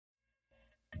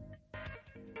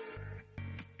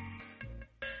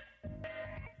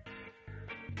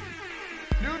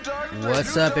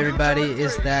What's up, everybody?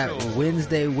 It's that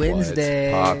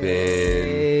Wednesday.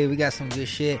 Poppin'? We got some good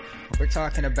shit. We're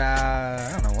talking about,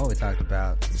 I don't know what we talked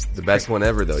about. It's the best one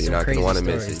ever, though. You're not going to want to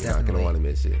miss it. You're not going to want to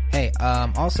miss it. Hey,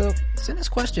 also, send us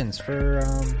questions for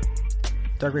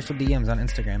Dark Racial DMs on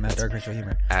Instagram at Dark Racial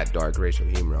Humor. At Dark Racial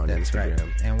Humor on That's Instagram.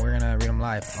 Right. And we're going to read them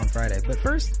live on Friday. But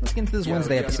first, let's get into this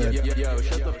Wednesday episode. Yo,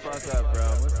 shut the fuck up, bro.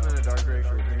 Listen to Dark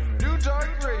Racial Humor. New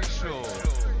Dark Racial.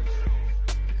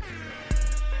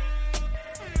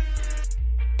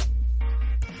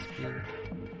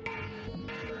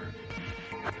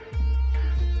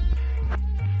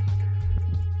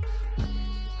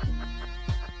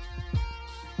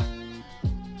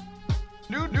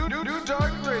 New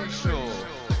Dark Racial.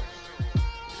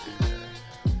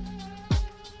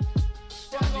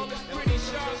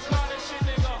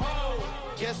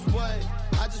 Guess what?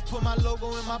 I just put my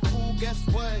logo in my pool. Guess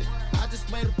what? I just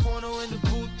made a porno in the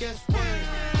booth. Guess what?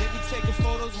 They be taking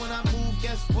photos when I move.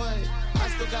 Guess what? I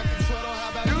still got control.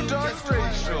 How about New you? Dark Guess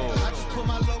Racial. what? I just put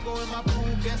my logo in my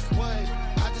pool. Guess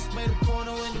what? I just made a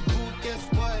porno in the booth. Guess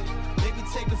what? They be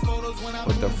taking photos when I move.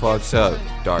 What the fuck's up,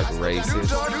 Dark Racist? New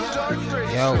Dark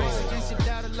Racial. Yo.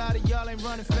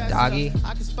 Doggy.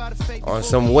 On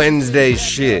some Wednesday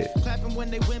shit.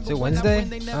 Is it Wednesday?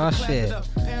 Oh, shit.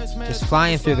 Just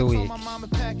flying through the week. New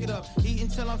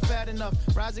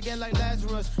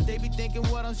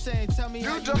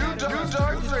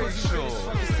Dark Racial.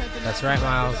 That's right,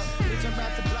 Miles.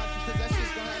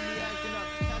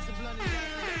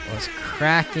 What's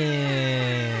cracking?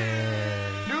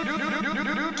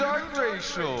 New Dark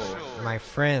Racial. My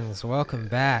friends, welcome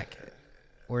back.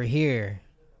 We're here.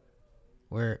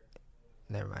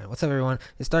 Never mind. What's up, everyone?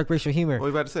 It's Dark Racial Humor. What are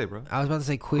you about to say, bro? I was about to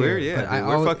say queer. Queer, yeah. but Dude,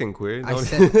 we're fucking queer.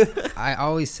 I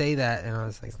always say that, and I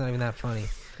was like, it's not even that funny.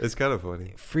 It's kind of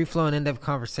funny. Free-flowing, in-depth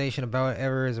conversation about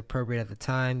whatever is appropriate at the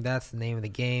time. That's the name of the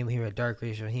game here at Dark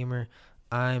Racial Humor.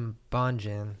 I'm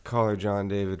Bonjin. Caller John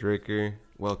David Ricker.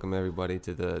 Welcome, everybody,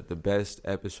 to the best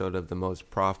episode of the most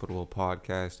profitable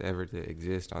podcast ever to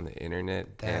exist on the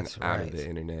internet. That's and out right. of the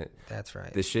internet. That's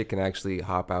right. This shit can actually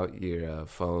hop out your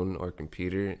phone or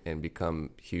computer and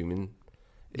become human.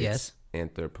 It's Yes.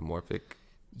 anthropomorphic.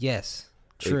 Yes.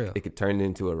 True. It could turn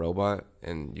into a robot,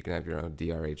 and you can have your own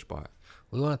DRH bot.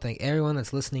 We want to thank everyone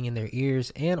that's listening in their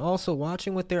ears and also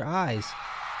watching with their eyes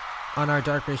on our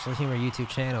Dark Racial Humor YouTube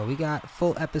channel. We got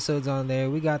full episodes on there.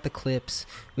 We got the clips.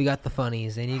 We got the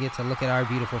funnies. And you get to look at our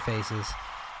beautiful faces.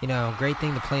 You know, great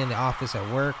thing to play in the office,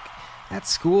 at work, at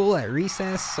school, at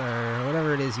recess, or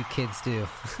whatever it is you kids do.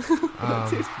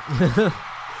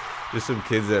 Just some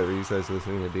kids at recess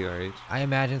listening to DRH. I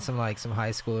imagine some high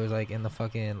schoolers like in the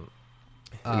fucking...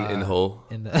 In Hull.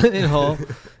 In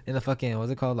the in the fucking,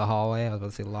 what's it called? The hallway? I was about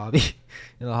to say lobby.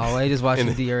 In the hallway, just watching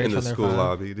DRH in the on their school phone.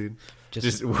 lobby, dude.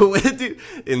 Just Dude,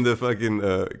 in the fucking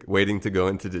waiting to go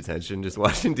into detention, just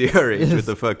watching DRH with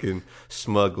a fucking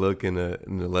smug look in a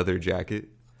leather jacket.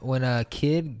 when a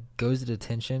kid goes to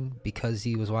detention because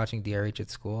he was watching DRH at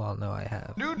school, I'll know I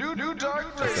have New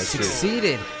Dark That's Racial. it.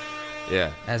 succeeded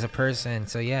Yeah, as a person.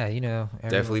 So yeah, you know,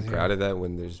 definitely proud of that.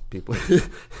 When there's people,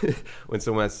 when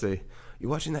someone has to say, "You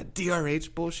watching that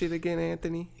DRH bullshit again,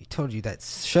 Anthony?" He told you that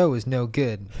show is no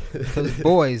good. Those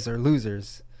boys are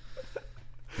losers.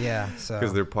 Yeah, so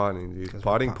Because they're potting, dude. 'Cause we're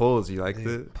Potting pot- polls. You like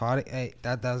dude, the? potting. Hey,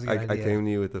 that was a good I idea. came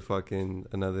to you with a fucking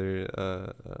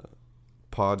another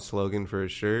pod slogan for a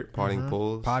shirt. Potting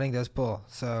polls. Potting does pull.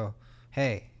 So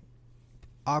hey,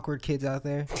 awkward kids out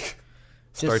there,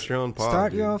 Start your own pod.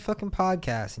 Start your dude. own fucking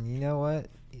podcast, and you know what?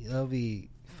 They'll be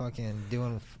fucking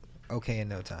doing okay in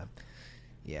no time.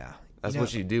 Yeah. That's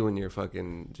what you do when you're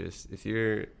fucking just, if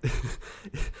you're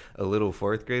a little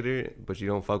fourth grader, but you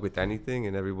don't fuck with anything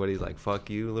and everybody's like, fuck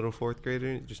you, little fourth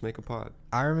grader, just make a pod.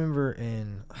 I remember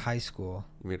in high school.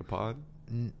 You made a pod?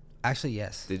 Actually,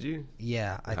 yes. Did you?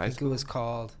 Yeah, I high think school? it was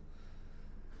called.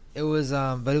 It was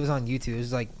but it was on YouTube. It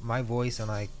was like my voice and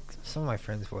like some of my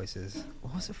friends' voices.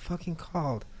 What was it fucking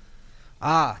called?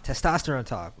 Testosterone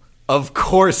Talk. Of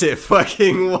course it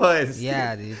fucking was.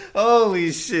 Yeah, dude.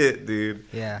 Holy shit, dude.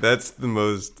 Yeah. That's the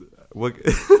most, what?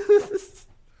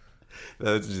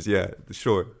 That's just, yeah,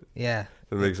 sure. Yeah.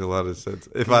 That makes a lot of sense.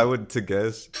 If I would to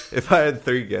guess, if I had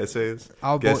three guesses,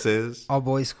 All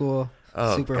boys school.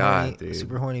 Oh, super God, horny, dude.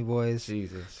 super horny boys.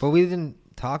 Jesus. But we didn't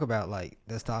talk about like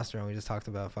testosterone. We just talked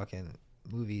about fucking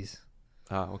movies.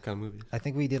 What kind of movie? I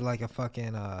think we did like a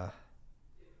fucking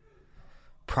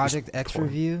Project Just X porn.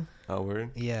 review. Oh,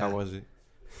 word? Yeah. How was it?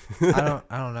 I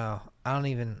don't know. I don't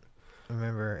even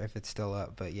remember if it's still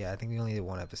up, but yeah, I think we only did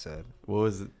one episode. What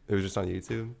was it? It was just on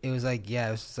YouTube? It was like, yeah,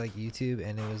 it was just like YouTube,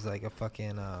 and it was like a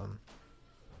fucking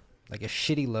like a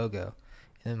shitty logo,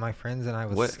 and my friends and I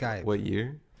would What Skype. What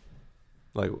year?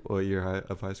 Like what year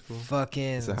of high school? Fucking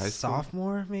Is it high school?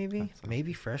 sophomore, maybe, That's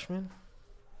maybe freshman.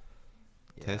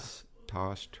 Yeah.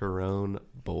 Testosterone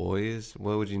Boys.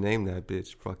 What would you name that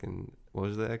bitch? Fucking what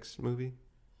was the X movie?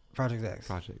 Project X.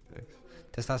 Project X.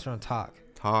 Testosterone Talk.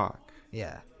 Talk.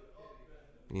 Yeah,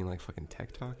 You mean like fucking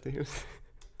tech talk, dude?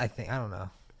 I don't know.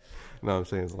 No, I'm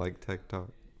saying it's like tech talk.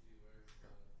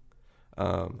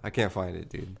 I can't find it,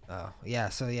 dude. Oh, yeah.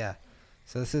 So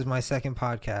this is my second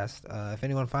podcast. If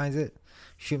anyone finds it,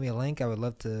 shoot me a link. I would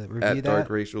love to review At that. Dark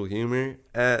Racial Humor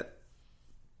at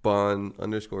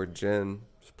Bon_Jen.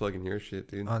 Just plugging your shit,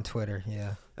 dude. On Twitter,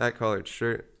 yeah. At Collared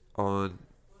Shirt on.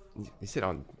 You said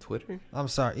on Twitter? I'm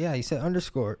sorry. Yeah, you said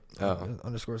underscore. Oh.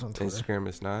 Underscores on Twitter. Instagram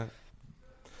is not.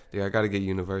 Yeah, I got to get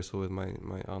universal with my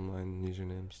online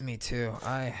usernames. Me too.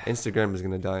 Instagram is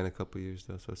gonna die in a couple years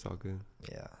though, so it's all good.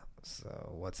 Yeah. So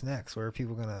what's next? Where are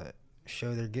people gonna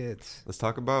show their goods? Let's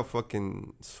talk about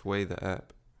fucking Sway the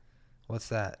app, What's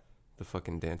that? the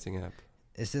fucking dancing app.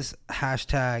 Is this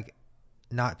hashtag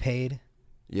not paid?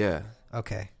 Yeah,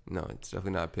 Okay. no, it's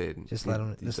definitely not paid. Just let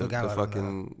 'em- just the, look out, the let 'em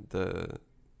fucking the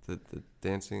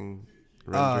dancing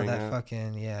Oh, rendering that app.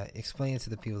 fucking yeah. Explain it to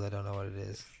the people that don't know what it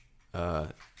is.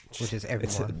 Which is It's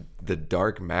everyone. the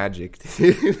dark magic,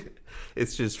 dude.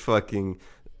 It's just fucking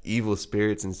evil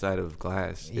spirits inside of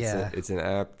glass. Yeah. It's an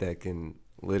app that can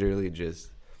literally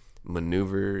just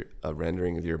maneuver a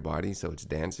rendering of your body so it's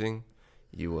dancing.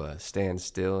 You stand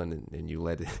still and you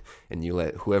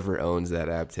let whoever owns that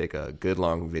app take a good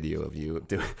long video of you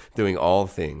doing all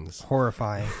things.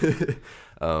 Horrifying.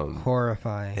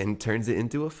 Horrifying. And turns it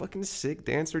into a fucking sick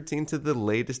dance routine to the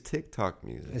latest TikTok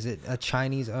music. Is it a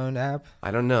Chinese owned app?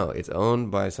 I don't know. It's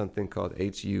owned by something called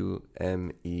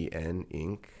HUMEN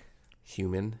Inc.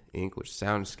 Human Inc., which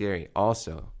sounds scary.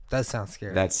 Also, That sounds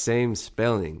scary. that same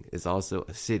spelling is also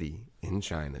a city in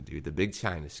China, dude. The big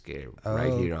China scare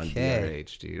right here on Okay.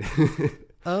 DRH, dude.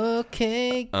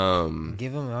 Okay.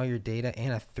 Give them all your data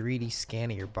and a 3D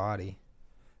scan of your body.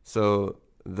 So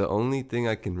the only thing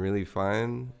I can really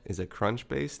find is a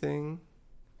Crunchbase thing.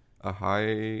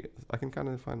 I can kind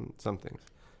of find some things.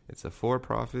 It's a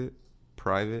for-profit,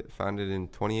 private, founded in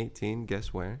 2018.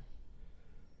 Guess where?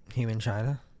 Human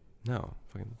China? No,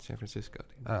 fucking San Francisco,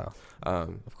 dude. Oh,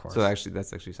 Of course. So actually,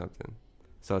 that's actually something.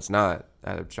 So it's not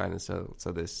out of China. So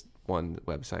this one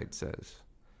website says,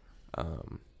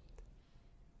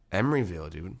 Emeryville,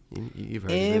 dude. You've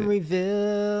heard of it.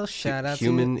 Emeryville. Shout out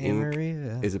Human to Inc.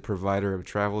 Emeryville. Is a provider of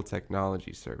travel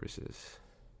technology services.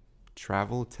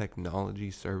 Travel technology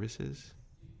services,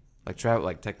 like travel,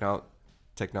 like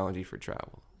technology for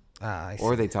travel. I see.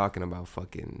 Or are they talking about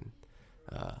fucking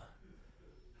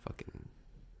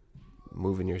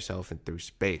moving yourself in through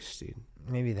space, dude?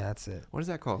 Maybe that's it. What is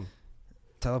that called?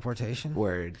 Teleportation?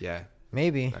 Word, yeah.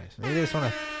 Maybe. Nice. Maybe they just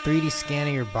want to 3D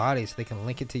scan your body so they can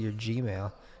link it to your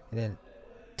Gmail and then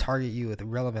target you with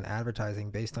relevant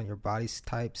advertising based on your body's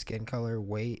type, skin color,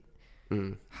 weight,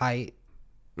 height.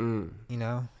 You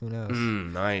know? Who knows?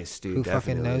 Nice, dude. Who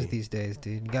fucking knows definitely. these days,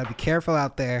 dude? You gotta be careful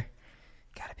out there.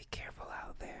 Gotta be careful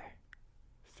out there.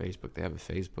 Facebook, they have a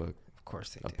Facebook, Of course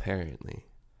they do. apparently.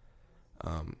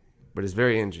 But it's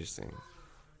very interesting.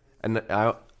 And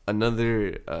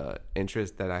another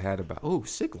interest that I had about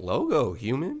sick logo,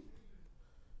 human.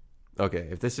 Okay,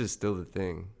 if this is still the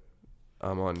thing,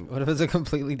 I'm on. What if it's a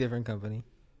completely different company?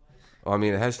 I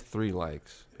mean, it has 3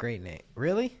 likes. Great name.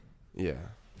 Really? Yeah,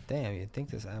 Damn, you'd think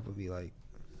this app would be like,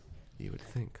 you would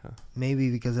think, huh?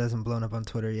 maybe because it hasn't blown up on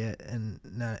Twitter yet and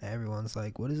not everyone's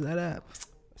like, what is that app?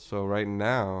 So right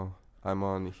now, I'm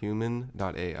on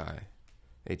human.ai.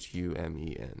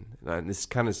 HUMEN. And this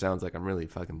kind of sounds like I'm really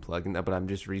fucking plugging that, but I'm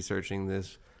just researching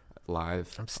this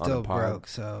live. I'm on still a pod. broke,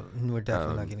 so we're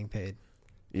definitely not getting paid.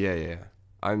 Yeah.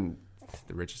 I'm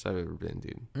the richest I've ever been,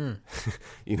 dude.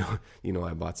 You know,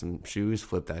 I bought some shoes,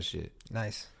 flipped that shit.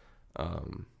 Nice.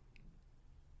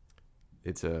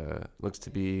 It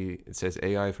says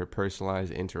AI for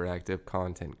personalized interactive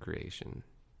content creation,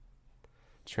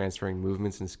 transferring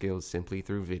movements and skills simply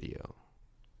through video.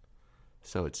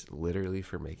 So it's literally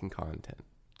for making content,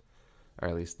 or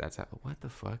at least that's how. What the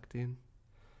fuck, dude?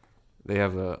 They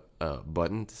have a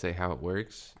button to say how it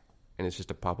works, and it's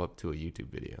just a pop up to a YouTube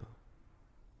video.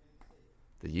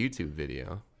 The YouTube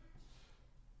video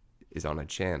is on a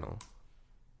channel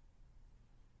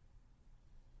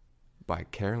by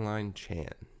Caroline Chan.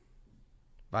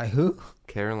 By who?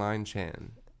 Caroline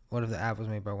Chan. What if the app was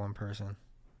made by one person?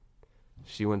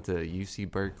 She went to UC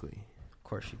Berkeley. Of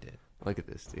course she did. Look at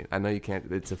this, dude. I know you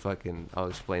can't. It's a fucking. I'll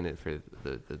explain it for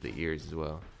the ears as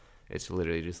well. It's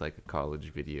literally just like a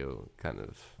college video kind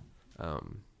of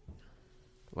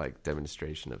like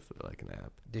demonstration of like an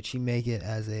app. Did she make it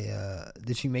as a?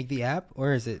 Did she make the app,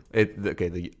 or is it?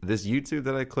 This YouTube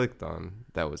that I clicked on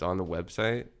that was on the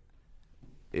website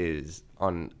is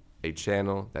on a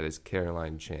channel that is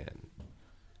Caroline Chan,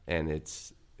 and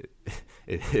it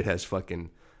has fucking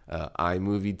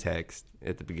iMovie text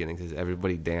at the beginning. It says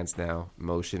everybody dance now,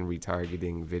 motion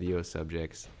retargeting video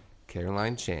subjects,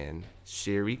 Caroline Chan,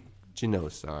 Sherry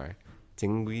Genosar,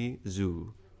 Tingui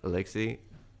Zhu, Alexei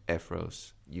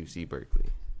Efros, UC Berkeley.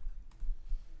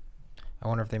 I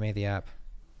wonder if they made the app.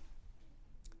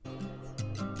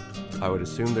 I would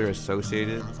assume they're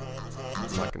associated.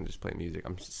 I'm not going to just play music.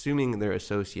 I'm assuming they're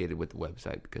associated with the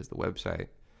website because the website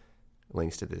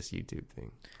links to this YouTube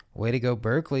thing. Way to go,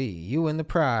 Berkeley! You win the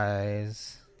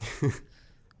prize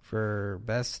for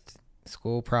best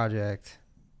school project.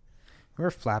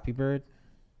 Remember Flappy Bird?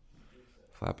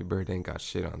 Flappy Bird ain't got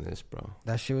shit on this, bro.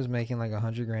 That shit was making like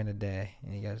 $100,000 a day,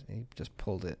 and he just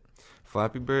pulled it.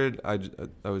 Flappy Bird, I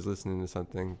was listening to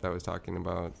something that was talking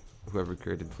about whoever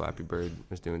created Flappy Bird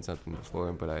was doing something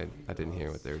before, but I didn't hear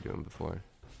what they were doing before.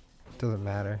 Doesn't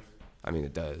matter. I mean,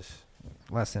 it does.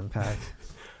 Less impact.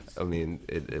 I mean,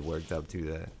 it worked up to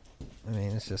that. I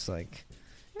mean, it's just like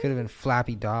could have been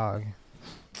Flappy Dog.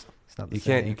 It's not the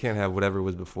same. You can't have whatever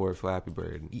was before Flappy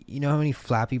Bird. You know how many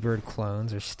Flappy Bird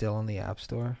clones are still in the App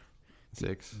Store?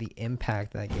 6. The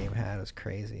impact that game had was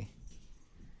crazy.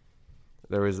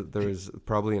 There was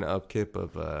probably an upkick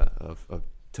of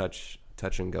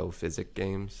touch and go physic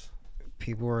games.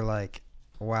 People were like,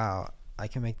 "Wow, I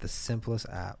can make the simplest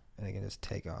app and it can just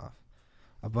take off."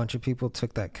 A bunch of people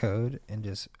took that code and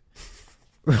just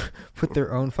put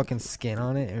their own fucking skin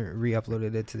on it and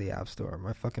re-uploaded it to the App Store.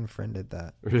 My fucking friend did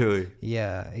that. Really?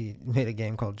 Yeah, he made a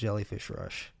game called Jellyfish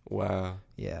Rush. Wow.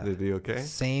 Yeah. Did he okay?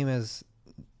 Same as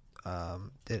I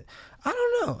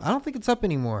don't know. I don't think it's up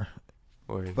anymore.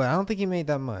 But I don't think he made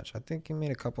that much. I think he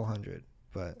made a couple hundred.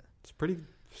 But it's pretty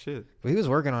shit. But he was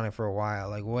working on it for a while,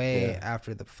 like way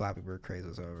after the Flappy Bird craze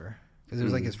was over. Because it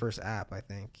was like his first app, I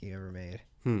think, he ever made.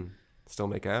 Still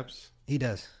make apps? He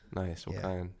does. Nice. What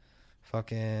kind?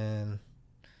 Fucking,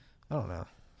 I don't know.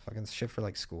 Fucking shit for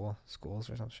like schools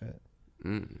or some shit.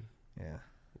 Yeah.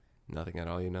 Nothing at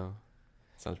all, you know?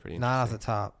 Sounds pretty interesting. Not off the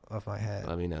top of my head.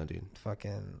 Let me know, dude.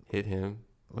 Fucking. Hit him.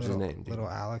 What's his name, dude? Little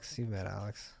Alex. You've met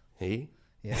Alex. He?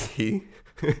 Yeah. He?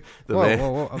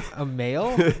 Whoa. A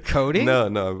male? Coding?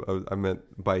 No. I meant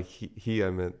by he, I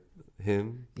meant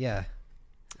him. Yeah.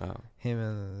 Oh. Him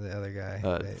and the other guy.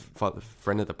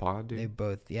 Friend of the pod, dude. They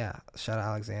both, yeah. Shout out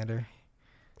Alexander.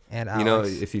 And Alex. You know,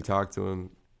 if you talk to him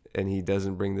and he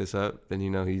doesn't bring this up, then you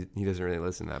know he doesn't really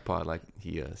listen to that pod like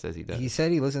he says he does. He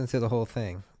said he listened to the whole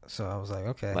thing. So I was like,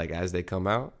 okay. Like as they come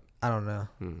out? I don't know.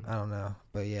 I don't know.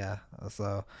 But yeah.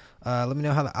 So let me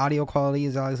know how the audio quality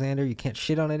is, Alexander. You can't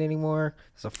shit on it anymore.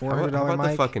 It's a $400 how about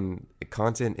mic. the fucking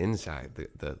content inside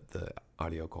the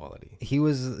audio quality? He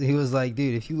was like,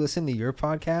 dude, if you listen to your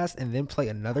podcast and then play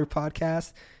another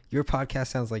podcast, your podcast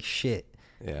sounds like shit.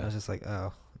 Yeah. And I was just like,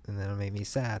 oh. And then it made me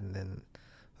sad. And then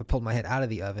I pulled my head out of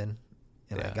the oven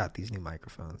and I got these new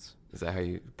microphones. Is that how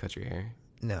you cut your hair?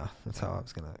 No, that's how I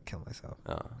was going to kill myself.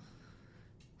 Oh.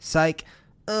 Psych.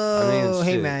 Oh, I mean,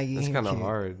 hey, shit, Maggie. It's kind of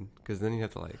hard because then you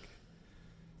have to like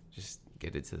just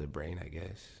get it to the brain, I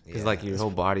guess. Because like your whole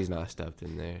body's not stuffed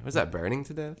in there. Was that burning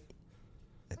to death?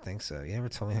 I think so. You never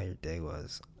told me how your day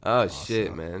was. Oh,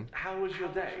 shit, man. How was your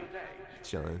day?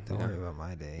 Chilling. Don't worry about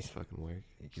my day. It's fucking work.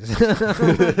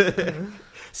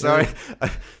 Sorry.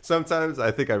 Sometimes I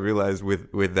think I realized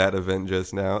with that event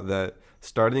just now that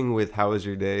starting with how was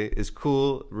your day is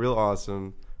cool, real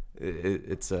awesome.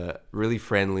 It's really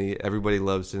friendly. Everybody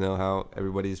loves to know how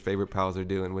everybody's favorite pals are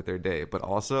doing with their day. But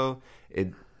also,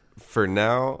 for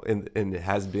now, and it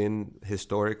has been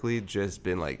historically just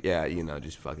been like, yeah, you know,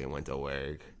 just fucking went to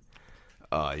work.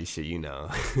 You should, you know.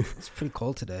 It's pretty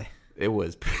cold today. It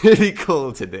was pretty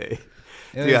cold today.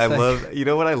 Dude, I love, you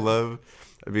know what I love?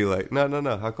 I'd be like, no.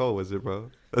 How cold was it,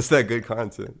 bro? That's that good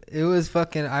content. It was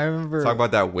fucking, I remember. Talk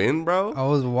about that wind, bro. I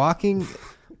was walking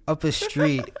up a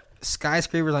street,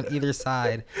 skyscrapers on either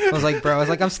side. I was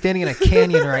like, I'm standing in a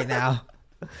canyon right now.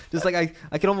 Just like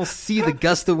I could almost see the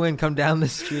gust of wind come down the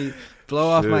street, blow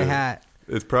off my hat.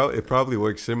 It probably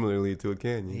works similarly to a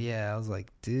canyon. Yeah, I was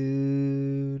like,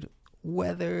 dude,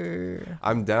 weather.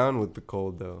 I'm down with the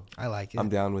cold though. I like it. I'm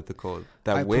down with the cold.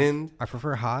 That wind. I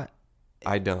prefer hot.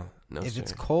 I don't. No, if sir.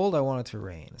 it's cold, I want it to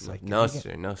rain. It's like no,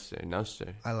 sir.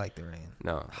 I like the rain.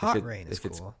 No, hot rain is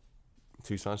cool.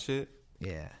 Tucson shit.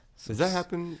 Yeah. Does that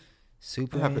happen?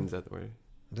 Super. What happens that way?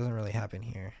 It doesn't really happen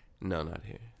here. No, not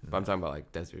here. But I'm talking about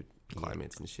like desert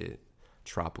climates and shit.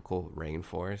 tropical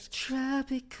rainforest.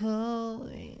 Tropical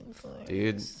rainforest.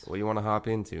 Dude, what do you want to hop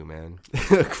into, man?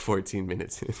 14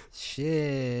 minutes in.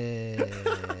 Shit.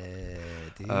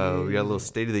 Dude. We got a little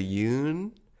State of the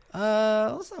Union.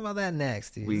 Let's talk about that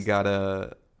next, dude. We got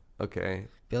okay.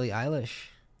 Billie Eilish.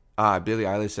 Billie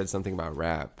Eilish said something about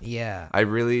rap. Yeah. I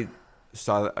really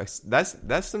saw that.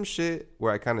 That's some shit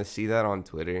where I kind of see that on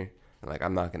Twitter. And like,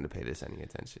 I'm not going to pay this any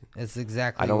attention. It's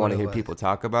exactly I don't want to hear was. people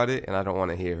talk about it, and I don't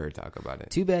want to hear her talk about it.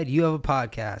 Too bad you have a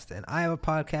podcast and I have a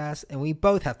podcast, and we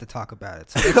both have to talk about it.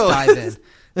 So let's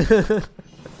dive in.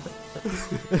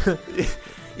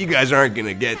 You guys aren't going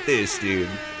to get this, dude.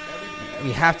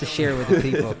 We have to share it with the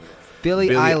people. Billie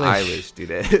Eilish, dude.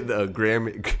 The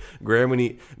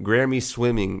Grammy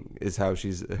swimming is how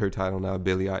her title now.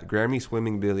 Grammy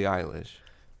swimming Billie Eilish.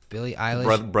 Billie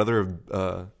Eilish, brother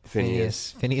of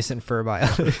Phineas. Phineas and Ferb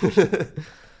Eilish.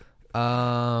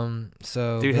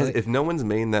 So dude, if no one's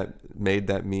made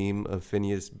that meme of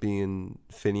Phineas being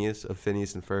Phineas of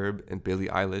Phineas and Ferb, and Billie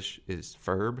Eilish is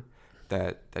Ferb,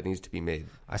 that needs to be made.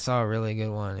 I saw a really good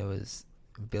one. It was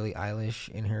Billie Eilish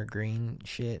in her green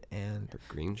shit and Her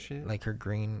green shit, like her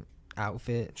green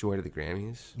outfit. she wore to the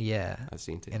Grammys. Yeah, I've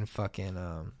seen it. and fucking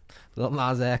Lil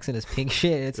Nas X in his pink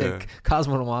shit. It's like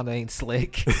Cosmo and Wanda ain't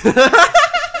slick.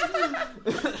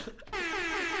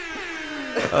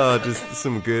 Oh, just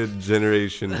some good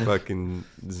generation fucking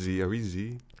Z. Are we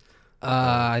Z?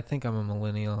 I think I'm a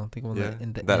millennial. I think I'm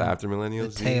After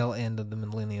millennials. the tail end of the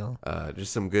millennial.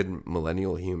 Just some good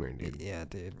millennial humor, dude. Yeah,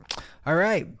 dude. All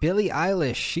right, Billie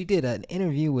Eilish. She did an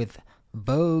interview with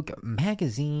Vogue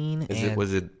magazine.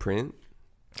 Was it print?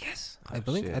 Yes, Oh, I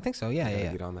believe. shit. I think so. Yeah,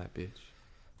 yeah. Get on that bitch.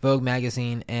 Vogue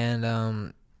magazine and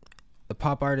the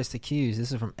pop artist accused.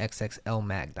 This is from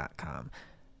xxlmag.com.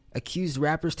 Accused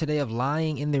rappers today of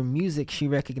lying in their music. She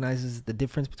recognizes the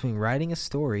difference between writing a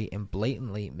story and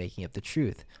blatantly making up the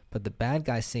truth. But the bad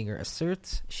guy singer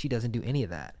asserts she doesn't do any of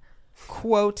that.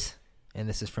 Quote, and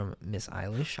this is from Miss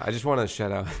Eilish. I just want to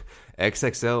shout out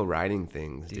XXL writing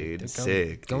things, dude. They're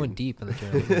Sick. Going dude. deep in the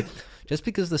journalism. Just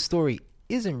because the story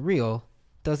isn't real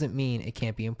doesn't mean it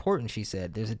can't be important, she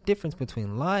said. There's a difference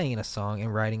between lying in a song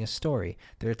and writing a story.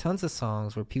 There are tons of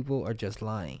songs where people are just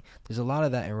lying. There's a lot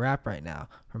of that in rap right now.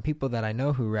 From people that I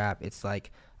know who rap, it's like,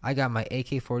 I got my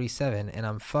AK-47 and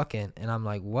I'm fucking, and I'm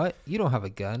like, what? You don't have a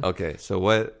gun. Okay, so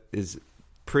what is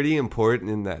pretty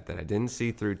important in that I didn't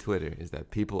see through Twitter is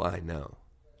that people I know.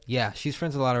 Yeah, she's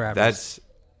friends with a lot of rappers.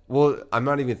 I'm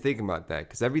not even thinking about that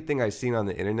because everything I seen on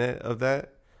the internet of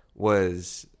that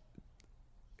was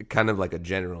kind of like a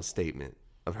general statement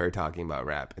of her talking about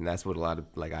rap, and that's what a lot of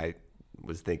I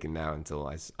was thinking now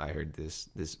until I heard this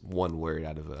one word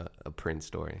out of a print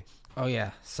story. Oh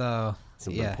yeah, so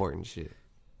Some yeah. important shit.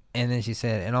 And then she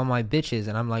said, and all my bitches,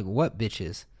 and I'm like, what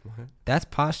bitches? What? That's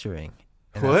posturing,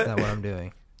 and What? that's not what I'm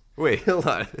doing. Wait, hold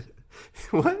on.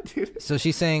 What, dude? So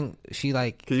she's saying she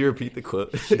like, Can you repeat the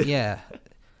quote? yeah.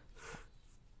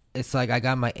 It's like, I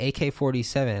got my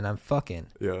AK-47 and I'm fucking.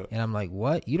 Yeah. And I'm like,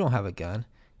 what? You don't have a gun.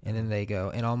 And then they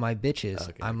go, and all my bitches.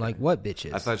 Okay, I'm okay. like, what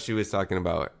bitches? I thought she was talking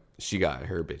about she got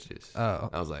her bitches. Oh.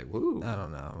 I was like, woo. I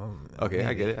don't know. Okay,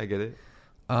 I Maybe. get it.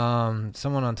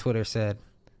 Someone on Twitter said,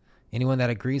 anyone that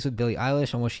agrees with Billie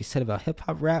Eilish on what she said about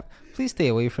hip-hop rap, please stay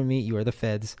away from me. You are the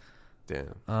feds.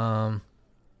 Damn.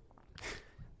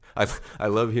 I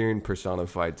love hearing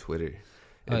personified Twitter.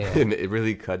 Oh, yeah. And it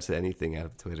really cuts anything out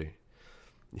of Twitter.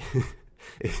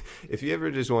 If you ever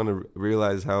just want to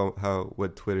realize how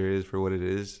what Twitter is for what it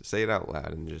is, say it out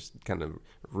loud and just kind of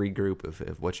regroup if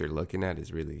what you're looking at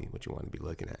is really what you want to be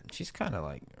looking at. She's kind of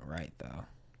like right, though.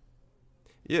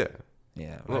 Yeah.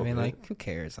 Yeah. I Well, mean, yeah. like, who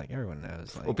cares? Like, everyone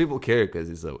knows. Like, Well, people care because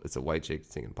it's a white chick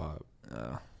singing pop,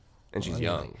 oh. and she's Well,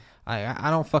 young. I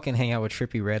don't fucking hang out with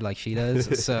Trippie Redd like she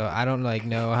does, so I don't like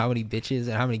know how many bitches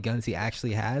and how many guns he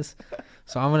actually has.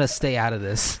 So I'm gonna stay out of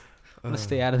this. I'm gonna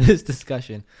stay out of this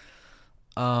discussion.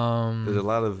 There's a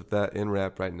lot of that in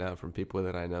rap right now from people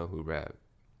that I know who rap.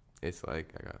 It's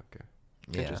like, okay,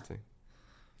 Yeah. interesting.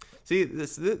 See,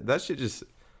 that shit just.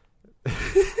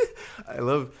 I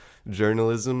love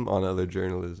journalism on other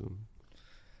journalism.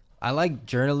 I like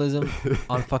journalism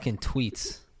on fucking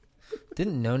tweets.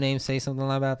 Didn't No Name say something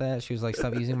about that? She was like,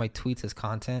 "Stop using my tweets as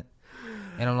content,"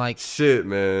 and I'm like, Shit,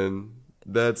 man.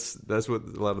 That's what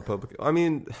a lot of public. I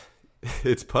mean,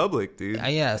 it's public, dude.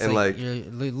 yeah, it's and like, you're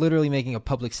literally making a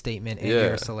public statement, and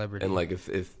you're a celebrity. And like,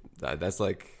 if that's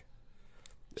like,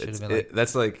 Should've been like-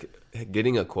 that's like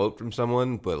getting a quote from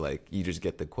someone, but like you just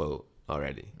get the quote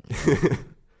already.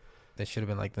 They should have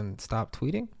been like, then stop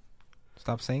tweeting,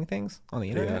 stop saying things on the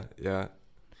internet. Yeah.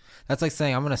 That's like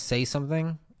saying I'm gonna say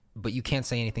something, but you can't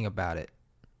say anything about it.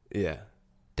 Yeah.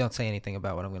 don't say anything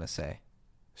about what I'm gonna say.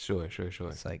 Sure.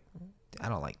 It's like, I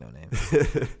don't like No Name.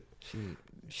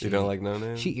 She You don't like No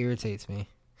Name? She irritates me.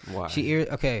 Why?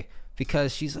 Okay,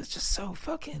 because she's just so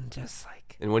fucking just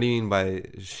like. And what do you mean by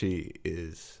she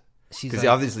is? She's Because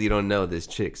like, obviously you don't know this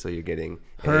chick, so you're getting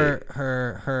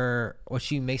her what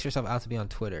she makes herself out to be on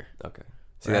Twitter. Okay,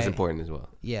 see, that's Right. important as well.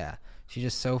 Yeah, she's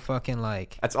just so fucking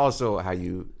like. That's also how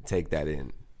you take that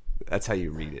in. That's how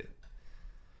you read it.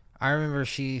 I remember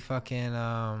she fucking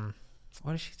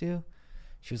what did she do?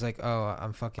 She was like, "Oh,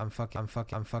 I'm fucking."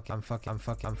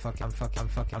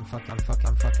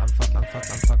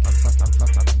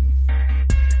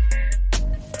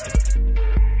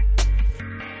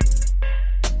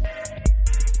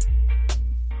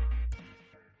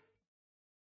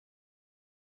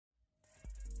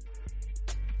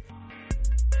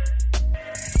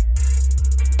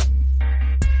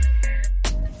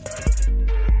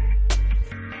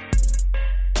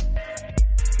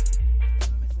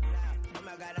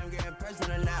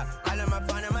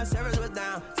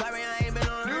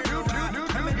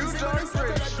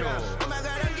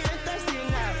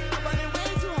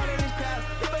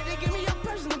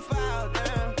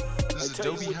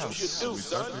 Adobe House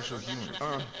with Dark Racial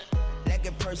Humor. Like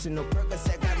a personal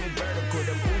Percocet got me vertical.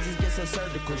 The Uzis get so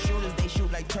surgical. Shooters, they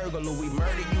shoot like Turgaloo. We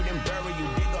murder you, then bury you.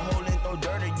 Dig a hole and throw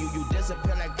dirt at you. You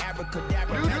disappear like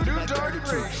abracadabra. New Dark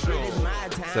Racial.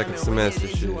 Second semester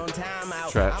shit.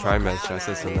 Trimester. I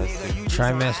said semester.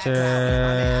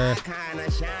 Trimester.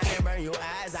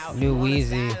 New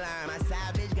Wheezy.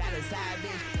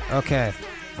 Okay,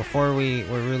 before we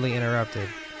were really interrupted,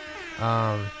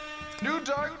 New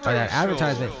Dark by that Racial.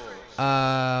 advertisement,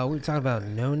 we were talking about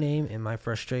No Name and my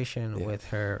frustration with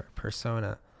her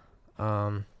persona.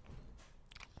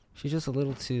 She's just a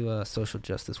little too social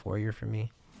justice warrior for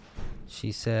me.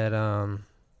 She said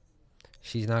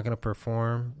she's not going to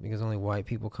perform because only white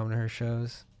people come to her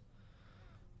shows.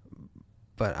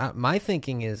 But my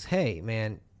thinking is, hey,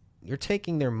 man, you're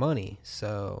taking their money,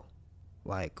 so,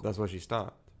 like... That's why she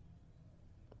stopped.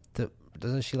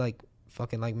 Doesn't she, like,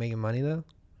 fucking like making money, though?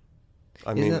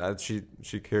 I mean,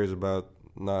 she cares about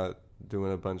not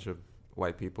doing a bunch of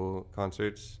white people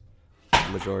concerts.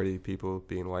 Majority people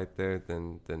being white there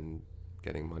than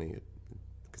getting money.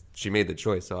 She made the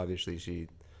choice, so obviously she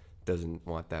doesn't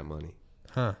want that money.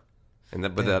 Huh. And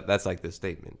that's like the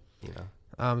statement, you know.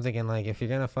 I'm thinking, like, if you're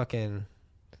gonna fucking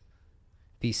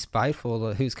be spiteful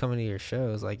to who's coming to your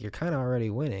shows, like, you're kind of already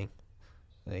winning.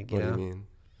 Like, you What know, do you mean?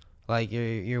 like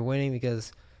you're winning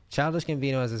because Childish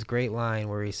Gambino has this great line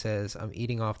where he says, "I'm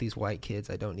eating off these white kids.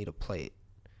 I don't need a plate."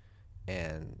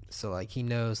 And so, like, he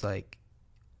knows, like,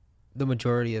 the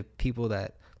majority of people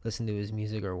that listen to his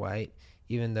music are white,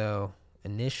 even though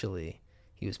initially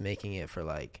he was making it for,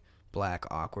 like, black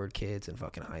awkward kids in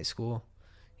fucking high school.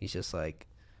 He's just like,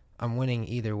 I'm winning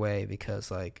either way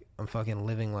because, like, I'm fucking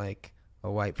living like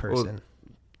a white person.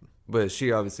 But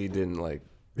she obviously didn't like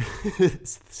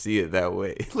see it that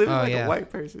way. Living like a white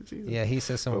person. Jesus. Yeah, he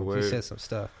says some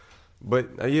stuff.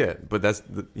 But but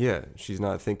she's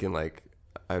not thinking like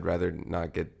I'd rather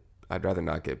not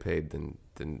get paid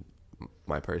than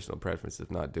my personal preference of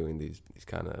not doing these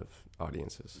kind of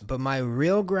audiences. But my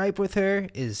real gripe with her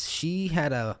is she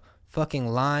had a fucking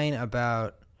line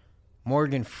about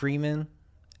Morgan Freeman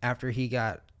after he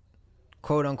got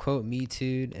quote unquote Me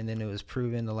Too'd, and then it was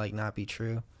proven to, like, not be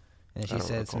true. And she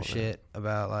said some shit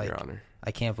about, like, Your Honor.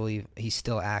 I can't believe he's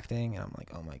still acting. And I'm like,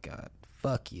 oh my God,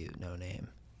 fuck you, No Name.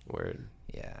 Word.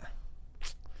 Yeah.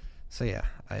 So yeah,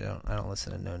 I don't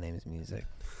listen to No Name's music.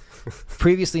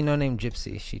 Previously No Name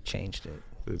Gypsy, she changed it.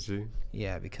 Did she?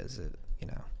 Yeah, because it,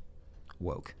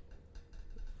 woke.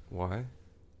 Why?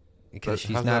 Because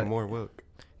she's how's not that more woke.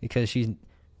 Because she's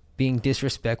being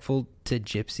disrespectful to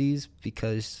gypsies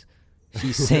because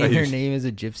she's saying her name is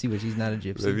a gypsy, but she's not a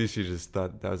gypsy. Maybe she just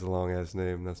thought that was a long ass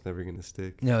name. That's never gonna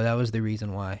stick. No, that was the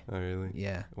reason why. Oh really?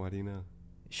 Yeah. Why do you know?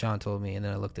 Sean told me, and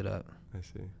then I looked it up. I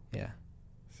see. Yeah.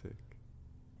 Sick.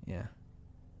 Yeah.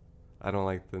 I don't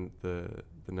like the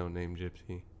No Name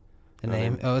Gypsy. The No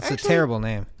name? Name. Oh, it's Actually, a terrible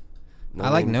name. I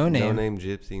like No Name. No Name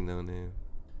Gypsy. No Name.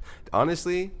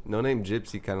 Honestly, No Name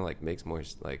Gypsy kind of like makes more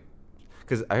like,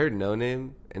 because I heard No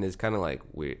Name and it's kind of like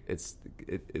weird.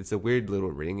 It's a weird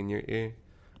little ring in your ear.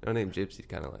 No Name Gypsy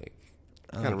kind of like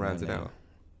rounds it out.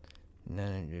 No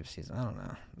Name Gypsies. I don't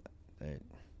know.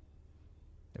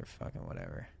 They're fucking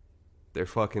whatever. They're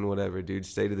fucking whatever, dude.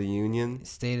 State of the Union.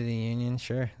 State of the Union.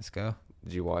 Sure, let's go.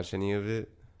 Did you watch any of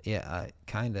it? Yeah,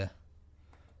 kinda.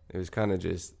 It was kind of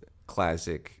just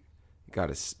classic. You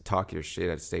gotta talk your shit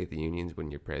at State of the Unions when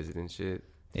you're president shit.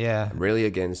 Yeah. I'm really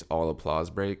against all applause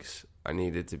breaks. I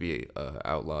need it to be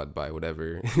outlawed by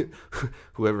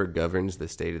whoever governs the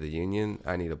State of the Union.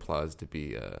 I need applause to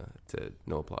be to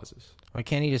no applauses. Why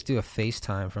can't he just do a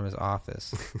FaceTime from his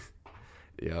office?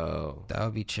 Yo, That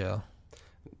would be chill.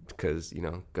 because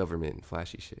government and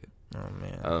flashy shit. Oh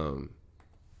man.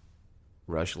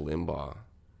 Rush Limbaugh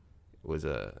was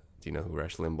a. Do you know who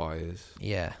Rush Limbaugh is?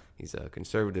 Yeah. He's a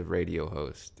conservative radio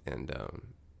host, and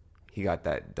he got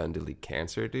that Dundee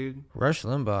cancer, dude. Rush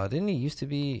Limbaugh, didn't he used to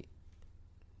be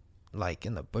like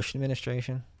in the Bush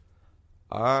administration?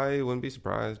 I wouldn't be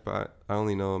surprised, but I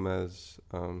only know him as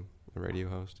a radio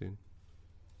host, dude.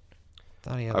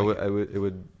 Thought he had It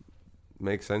would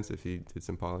make sense if he did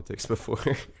some politics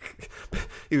before.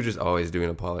 He was just always doing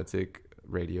a politic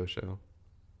radio show.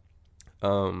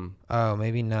 Oh,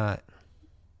 maybe not.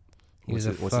 He was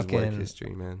what's his work fucking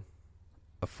history, man?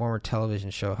 a former television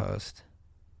show host.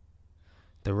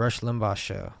 The Rush Limbaugh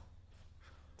Show.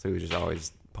 So he was just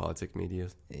always politic media.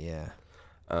 Yeah.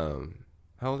 How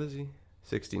old is he?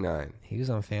 69. He was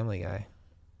on Family Guy.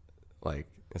 Like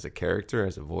as a character,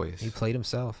 as a voice. He played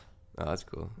himself. Oh, that's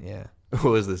cool. Yeah. What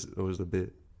was this? What was the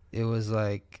bit? It was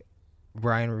like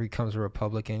Brian becomes a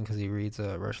Republican because he reads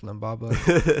a Rush Limbaugh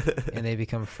book, and they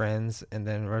become friends. And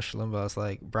then Rush Limbaugh's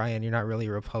like, Brian, you're not really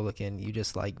a Republican. You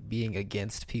just like being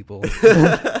against people.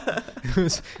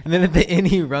 And then at the end,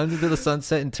 he runs into the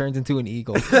sunset and turns into an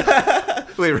eagle.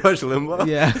 Wait, Rush Limbaugh?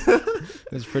 Yeah.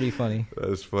 It was pretty funny. That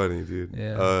was funny, dude.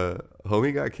 Yeah.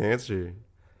 Homie got cancer.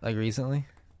 Like recently?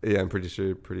 Yeah, I'm pretty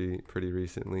sure pretty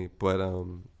recently. But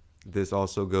this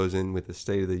also goes in with the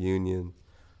State of the Union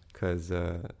because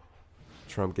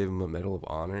Trump gave him a Medal of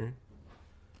Honor,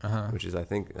 which is, I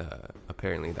think,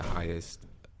 apparently the highest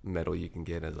medal you can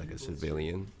get as like a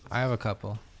civilian. I have a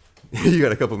couple. You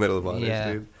got a couple Medal of Honors,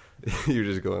 Yeah. dude. You're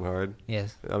just going hard.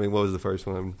 Yes. I mean, what was the first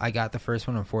one? I got the first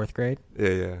one in 4th grade.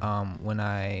 Yeah. When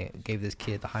I gave this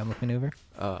kid the Heimlich maneuver.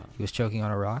 He was choking on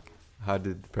a rock. How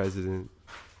did the president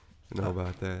know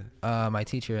about that? My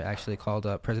teacher actually called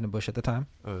up President Bush at the time,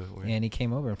 and he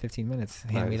came over in 15 minutes.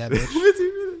 Handed me that bitch. 15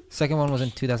 minutes. Second one was in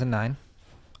 2009.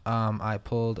 I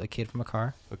pulled a kid from a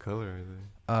car. What color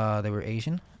are they? They were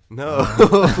Asian. No.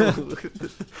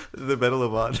 The Medal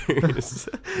of Honors.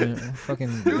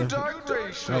 Fucking You dark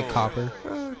racial. like copper.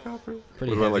 Copper.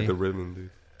 Pretty What about heavy. like the ribbon, dude?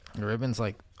 The ribbon's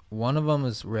like, one of them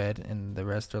is red and the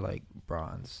rest are like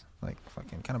bronze, like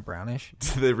fucking kind of brownish.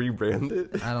 Did they rebrand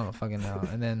it? I don't fucking know.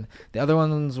 And then the other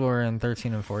ones were in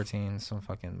 13 and 14, some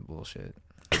fucking bullshit.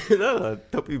 No,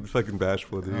 don't be fucking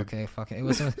bashful, dude. Okay, fucking, it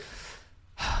was some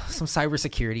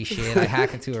cybersecurity shit. I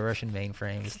hacked into a Russian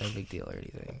mainframe. It's no big deal or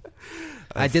anything.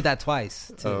 I did that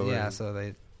twice too. Oh, yeah, man.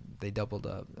 so they doubled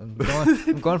up. I'm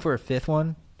going for a 5th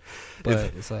one,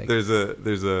 but it's like There's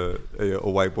a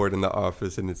whiteboard in the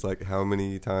office, and it's like, how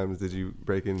many times did you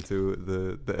break into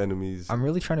the enemy's? I'm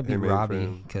really trying to be Hey, Robbie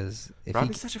mainframe. because if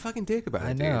Robbie's he, such a fucking dick about it.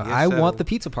 I dude. know, He has I want 7. the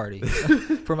pizza party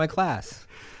for my class.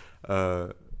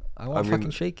 I want fucking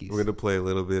shakies. We're gonna play a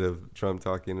little bit of Trump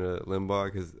talking to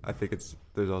Limbaugh because I think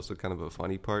there's also kind of a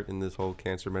funny part in this whole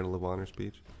Cancer Medal of Honor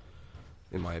speech,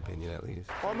 in my opinion at least.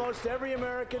 Almost every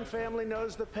American family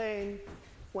knows the pain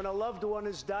when a loved one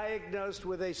is diagnosed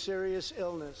with a serious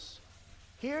illness.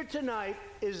 Here tonight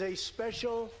is a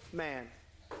special man,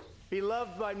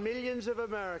 beloved by millions of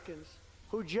Americans,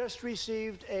 who just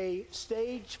received a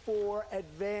stage 4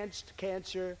 advanced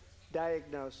cancer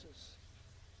diagnosis.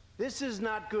 This is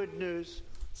not good news.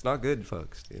 It's not good,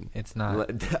 folks, dude. It's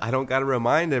not. I don't gotta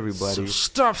remind So everybody.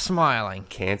 stop smiling.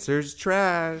 Cancer's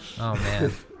trash. Oh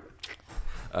man,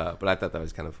 But I thought that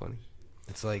was kind of funny.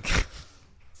 it's like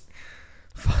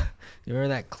you remember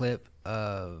that clip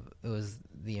of it was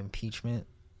the impeachment,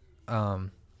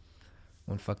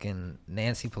 when fucking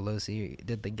Nancy Pelosi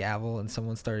did the gavel and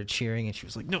someone started cheering and she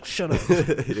was like, "No, shut up."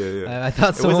 Yeah. I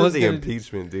thought It someone wasn't was the gonna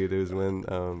impeachment, dude. It was when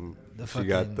she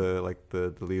got fucking-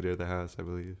 the leader of the House, I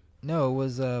believe. No, it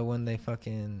was when they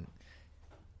fucking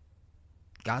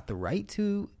got the right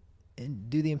to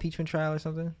do the impeachment trial or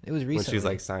something. It was recently. When she was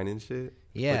like signing shit.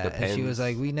 yeah, with the and she was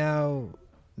pens. like, "We now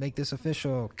make this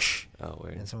official." Oh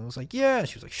wait. And someone was like, "Yeah." And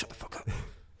she was like, "Shut the fuck up."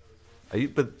 Are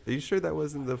you sure that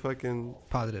wasn't the fucking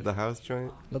Positive. the House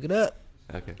joint? Look it up.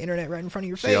 Okay. Internet right in front of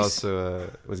your She face. also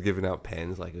was giving out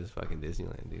pens like it was fucking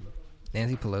Disneyland, dude.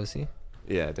 Nancy Pelosi.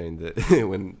 Yeah, during the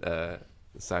when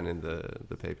signing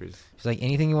the papers. She's like,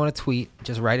 anything you want to tweet,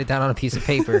 just write it down on a piece of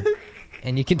paper,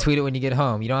 and you can tweet it when you get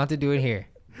home. You don't have to do it here.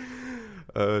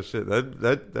 Oh shit,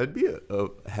 that'd be a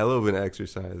hell of an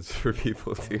exercise for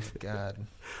people, dude. God,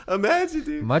 Imagine,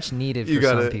 dude. much needed You for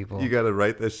gotta some people. you gotta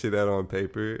write that shit out on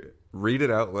paper, read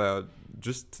it out loud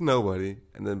just to nobody,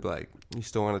 and then be like, you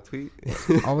still want to tweet?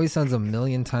 Always sounds a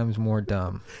million times more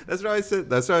dumb. That's what I said.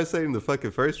 That's what I was saying in the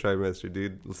fucking first trimester,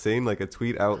 dude. Saying like a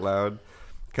tweet out loud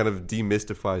kind of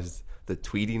demystifies the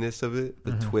tweetiness of it,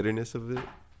 the Twitterness of it,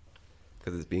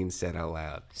 because it's being said out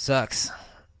loud. Sucks.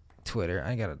 Twitter.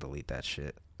 I gotta delete that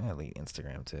shit. I gotta delete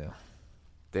Instagram too.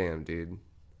 Damn, dude.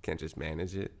 Can't just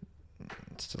manage it.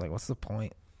 It's just like, what's the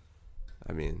point?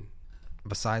 I mean,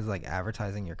 Besides like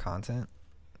advertising your content,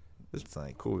 it's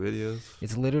like cool videos.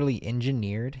 it's literally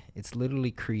engineered. It's literally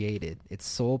created. Its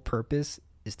sole purpose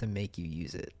is to make you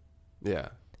use it Yeah.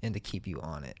 and to keep you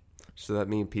on it. So that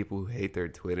means people who hate their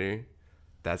Twitter,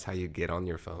 that's how you get on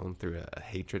your phone, through a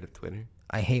hatred of Twitter?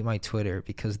 I hate my Twitter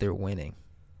because they're winning.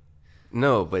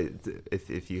 No, but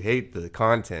if you hate the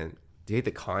content, do you hate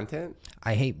the content?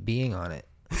 I hate being on it.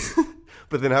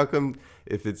 But then how come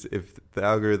if the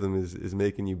algorithm is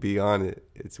making you be on it,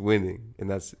 it's winning, and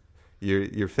that's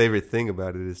your favorite thing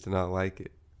about it is to not like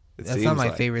it? That's not my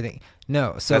favorite thing.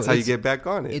 No, so that's how you get back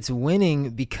on it. It's winning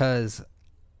because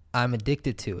I'm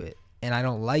addicted to it, and I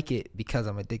don't like it because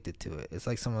I'm addicted to it. It's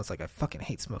like someone's like, I fucking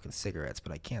hate smoking cigarettes,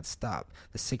 but I can't stop.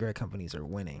 The cigarette companies are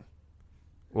winning.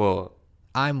 Well,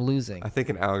 I'm losing. I think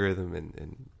an algorithm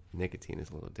and nicotine is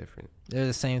a little different. They're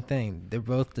the same thing. They're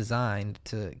both designed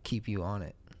to keep you on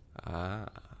it. Ah,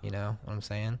 You know what I'm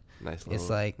saying? nice little, It's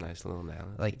like nice little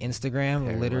analogy. Like Instagram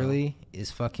Parallel. literally is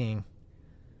fucking.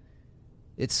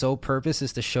 Its sole purpose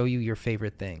is to show you your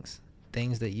favorite things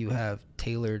that you have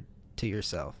tailored to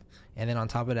yourself, and then on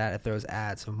top of that, it throws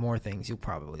ads of more things you'll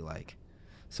probably like.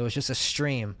 So it's just a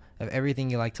stream of everything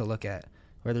you like to look at,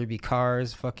 whether it be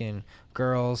cars, fucking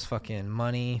girls, fucking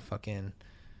money, fucking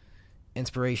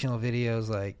inspirational videos.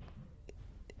 Like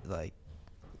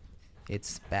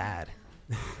it's bad.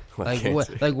 Like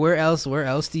what? Like where else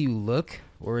do you look?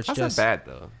 Where it's How's just that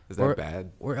bad though? Is that where-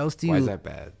 bad? Where else do you? Why is that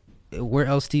bad? Where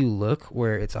else do you look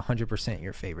where it's 100%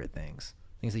 your favorite things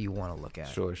that you want to look at?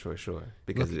 Sure.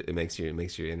 Because it makes your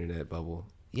internet bubble.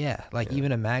 Yeah, like Yeah.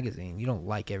 even a magazine, you don't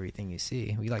like everything you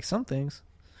see. We like some things,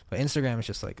 but Instagram is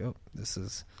just like, oh, this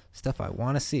is stuff I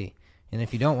want to see, and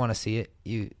if you don't want to see it,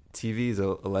 TV is a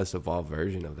less evolved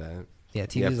version of that. yeah,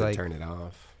 You have TV's to like turn it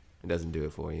off. It doesn't do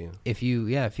it for you. if you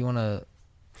want to.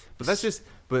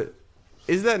 But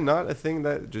is that not a thing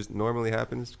that just normally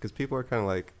happens? Because people are kind of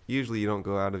like, usually you don't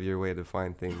go out of your way to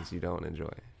find things you don't enjoy.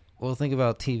 Well, think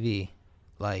about TV.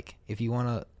 Like if you want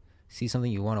to see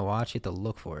something you want to watch, you have to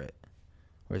look for it.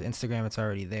 Whereas Instagram, it's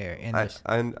already there, and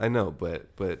I know, but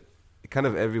kind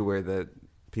of everywhere that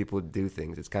people do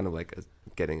things, it's kind of like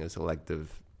getting a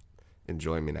selective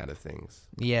enjoyment out of things.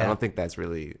 Yeah. I don't think that's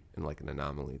really like an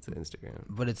anomaly to Instagram.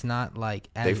 but it's not like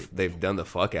as, They've done the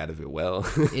fuck out of it well.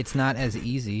 it's not as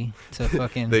easy to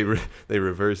fucking. they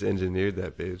reverse engineered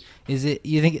that bitch. Is it?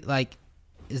 You think like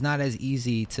it's not as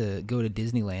easy to go to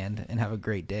Disneyland and have a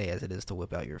great day as it is to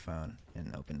whip out your phone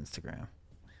and open Instagram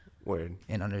Word.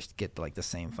 and get like the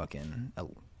same fucking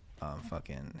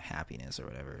fucking happiness or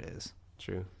whatever it is.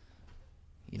 True.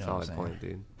 You know Solid what I'm point,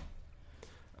 saying?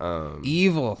 dude.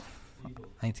 Evil.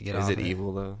 I need to get Is off it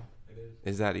evil though?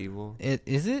 Is that evil?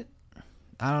 Is it?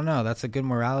 I don't know. That's a good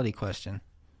morality question.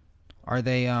 Are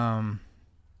they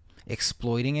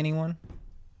exploiting anyone?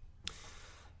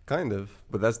 Kind of,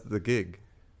 but that's the gig.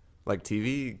 Like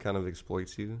TV kind of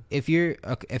exploits you. If you're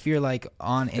like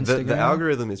on Instagram, The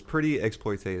algorithm is pretty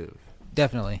exploitative.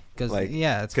 definitely because Like,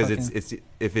 yeah, it's because fucking-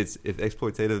 if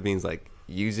exploitative means like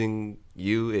using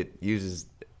you, it uses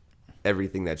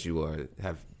everything that you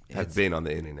have It's- been on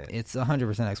the internet. it's 100%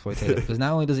 exploitative because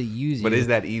not only does it use you, But is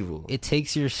that evil? it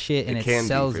takes your shit and it can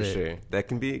sells be for it. sure.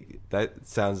 That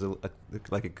sounds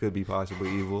like it could be possibly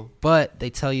evil. But they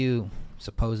tell you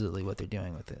supposedly what they're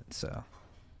doing with it, so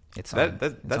it's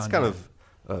That's kind of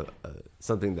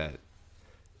something that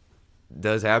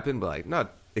does happen, but like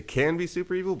not. It can be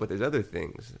super evil, but there's other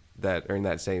things that are in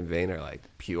that same vein are like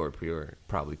pure,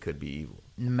 probably could be evil.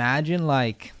 Imagine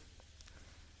like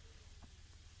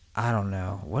I don't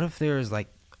know. What if there was like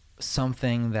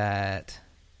something that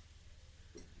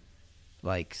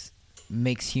like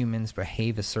makes humans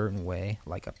behave a certain way,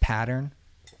 like a pattern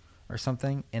or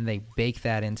something, and they bake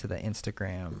that into the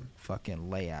Instagram fucking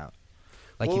layout.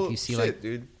 Like Well, if you see shit, like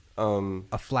dude.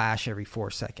 a flash every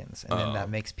 4 seconds, and then that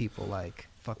makes people like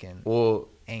fucking Well,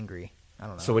 angry. I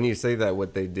don't know. so when you say that,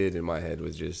 what they did in my head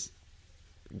was just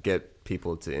get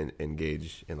people to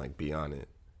engage and like be on it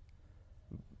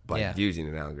by Yeah. using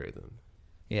an algorithm.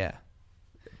 yeah,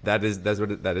 That is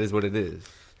what it is.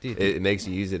 dude. It makes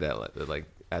you use it like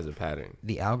as a pattern.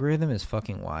 The algorithm is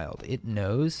fucking wild. It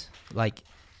knows, like,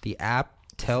 the app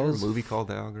Is there tells. a movie called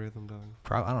The Algorithm, dog?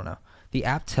 I don't know. The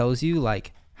app tells you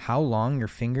like how long your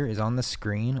finger is on the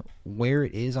screen, where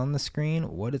it is on the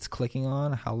screen, what it's clicking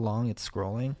on, how long it's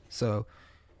scrolling. So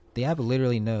the app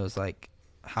literally knows like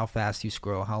how fast you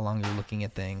scroll, how long you're looking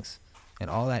at things, and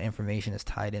all that information is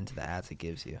tied into the ads it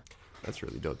gives you. That's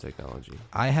really dope technology.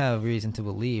 I have reason to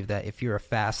believe that if you're a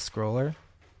fast scroller,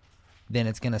 then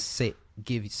it's gonna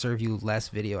serve you less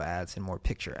video ads and more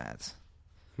picture ads.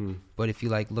 But if you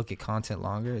like look at content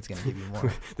longer, it's gonna give you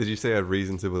more. Did you say I have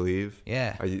reason to believe?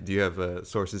 Yeah. Do you have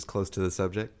sources close to the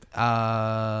subject?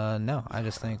 No, I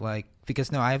just think like,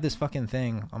 because no, I have this fucking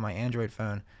thing on my Android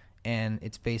phone, and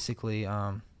it's basically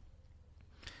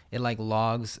it like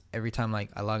logs every time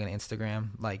like I log in Instagram,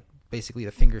 like basically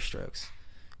the finger strokes.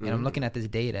 And I'm looking at this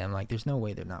data. I'm like, there's no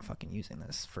way they're not fucking using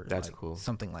this for That's like, cool.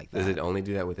 something like that. Does it only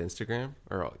do that with Instagram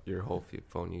or your whole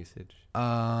phone usage?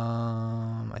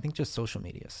 I think just social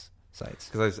media sites.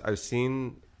 Because I've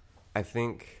seen, I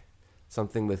think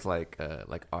something with like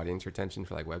audience retention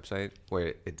for like website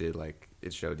where it did like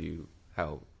it showed you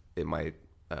how it might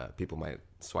people might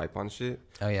swipe on shit.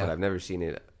 Oh yeah. But I've never seen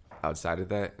it outside of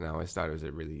that, and I always thought it was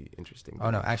a really interesting. Oh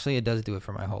no, actually it does do it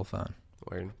for my whole phone.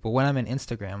 Weird. But when I'm in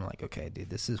Instagram, I'm like, okay, dude,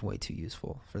 this is way too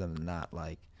useful for them to not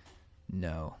like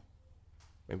know.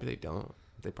 Maybe they don't.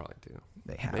 They probably do.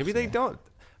 They have. Maybe they don't.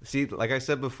 See, like I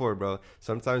said before, bro,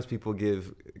 sometimes people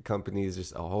give companies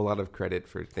just a whole lot of credit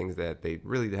for things that they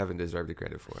really haven't deserved the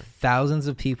credit for. Thousands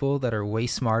of people that are way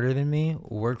smarter than me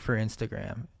work for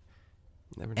Instagram.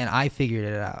 Never And I figured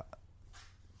it out.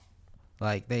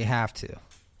 Like, they have to.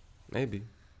 Maybe.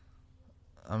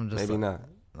 I'm just Maybe like, not.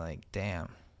 like, damn.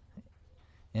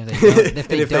 And if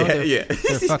they don't, they're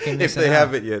fucking missing If they out.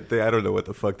 haven't yet, I don't know what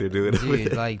the fuck they're doing. with Dude,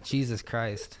 it. like, Jesus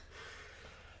Christ.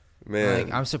 Man.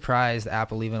 Like, I'm surprised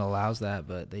Apple even allows that,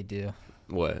 but they do.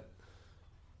 What?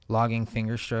 Logging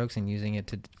finger strokes and using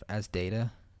it as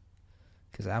data.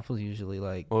 Because Apple's usually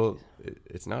like... Well,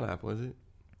 it's not Apple, is it?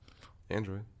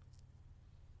 Android.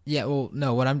 Yeah, well,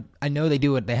 no, I know they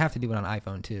do it. They have to do it on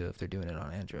iPhone, too, if they're doing it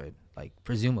on Android. Like,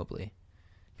 presumably.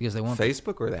 Because they want...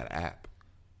 Facebook or that app?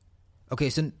 Okay,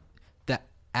 so the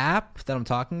app that I'm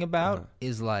talking about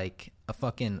is like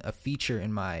a feature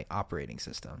in my operating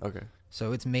system. Okay.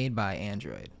 So it's made by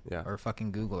Android or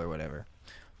fucking Google or whatever.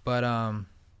 But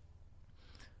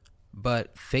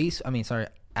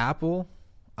Apple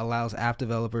allows app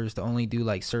developers to only do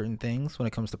like certain things when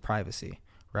it comes to privacy,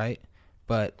 right?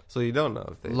 But So you don't know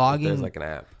if there's like an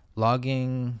app.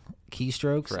 Logging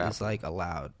keystrokes is like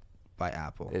allowed by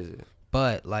Apple. Is it?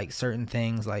 But like certain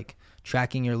things like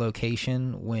tracking your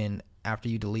location when after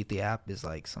you delete the app is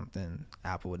like something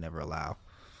Apple would never allow.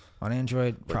 On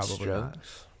Android, But probably strokes? not.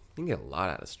 You can get a lot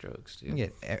out of strokes, dude. You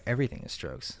can get everything is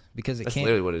strokes because it That's can't.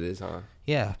 literally what it is, huh?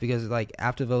 Yeah, because like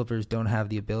app developers don't have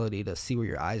the ability to see where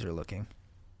your eyes are looking.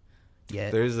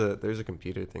 Yet. There's a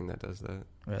computer thing that does that.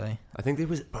 Really? I think it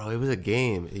was a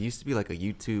game. It used to be like a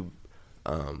YouTube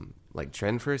like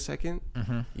trend for a second.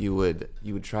 Mm-hmm. You would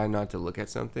try not to look at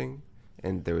something,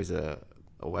 and there was a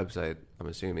website, I'm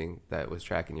assuming, that was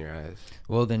tracking your eyes.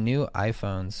 Well, the new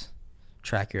iPhones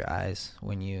track your eyes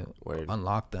when you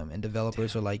unlock them, and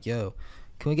developers are like, "Yo,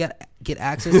 can we get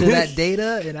access to that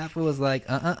data?" And Apple was like,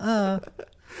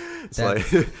 It's like,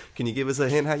 can you give us a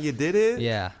hint how you did it?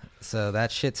 Yeah. So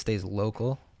that shit stays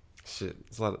local. Shit,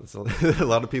 a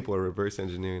lot of people are reverse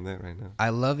engineering that right now. I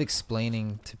love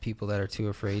explaining to people that are too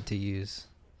afraid to use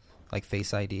like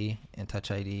Face ID and Touch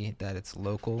ID that it's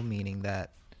local, meaning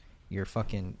that your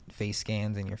fucking face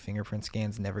scans and your fingerprint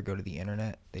scans never go to the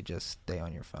internet. They just stay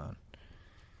on your phone.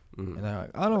 Mm. And they're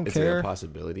like, I don't Is care. there a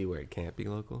possibility where it can't be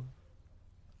local?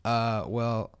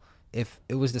 Well, if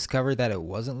it was discovered that it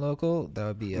wasn't local, that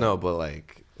would be No, but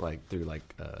like through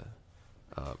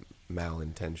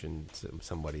malintention,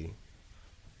 somebody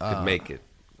could make it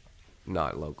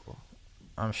not local.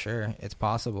 I'm sure it's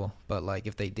possible, but like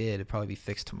if they did, it'd probably be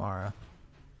fixed tomorrow.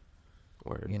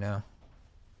 Word. You know.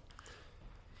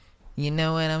 You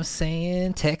know what I'm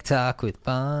saying? Tech Talk with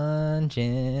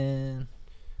Bunjin.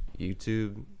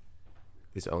 YouTube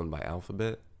is owned by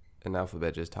Alphabet, and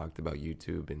Alphabet just talked about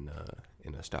YouTube in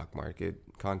a stock market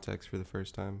context for the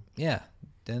first time. Yeah.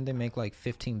 Didn't they make like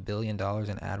 $15 billion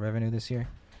in ad revenue this year?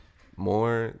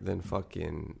 More than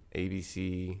fucking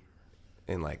ABC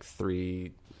and like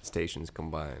 3 stations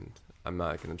combined. I'm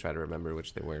not going to try to remember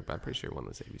which they were, but I'm pretty sure one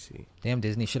was ABC. Damn,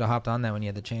 Disney should have hopped on that when you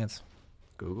had the chance.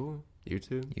 Google?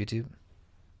 YouTube? YouTube.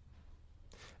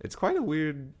 It's quite a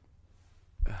weird...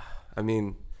 I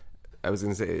mean, I was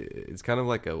going to say, it's kind of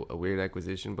like a weird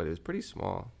acquisition, but it was pretty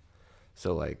small.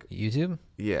 So like... YouTube?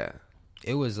 Yeah.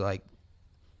 It was like,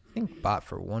 I think bought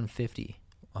for 150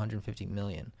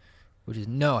 million, which is,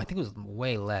 no, I think it was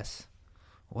way less.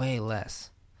 Way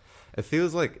less. It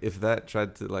feels like if that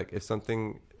tried to like if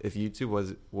YouTube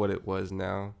was what it was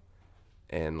now,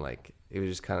 and like it was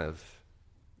just kind of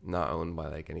not owned by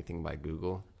like anything by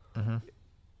Google,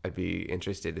 I'd be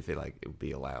interested if it would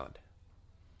be allowed,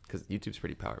 because YouTube's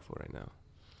pretty powerful right now.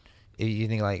 You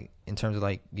think like in terms of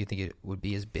like, you think it would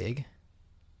be as big?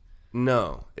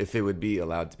 No, if it would be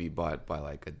allowed to be bought by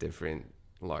like a different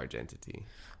large entity.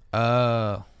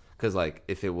 Oh. Because like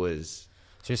if it was.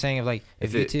 So you're saying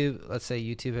if YouTube, let's say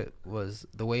YouTube was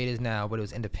the way it is now, but it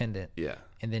was independent. Yeah.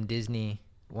 And then Disney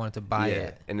wanted to buy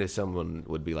it. And if someone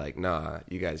would be like, nah,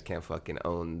 you guys can't fucking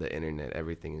own the internet.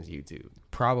 Everything is YouTube.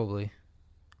 Probably.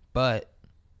 But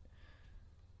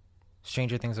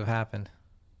stranger things have happened.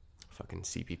 Fucking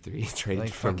CP3 trade Like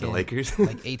from the fucking- Lakers.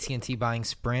 Like AT&T buying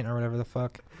Sprint or whatever the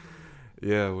fuck.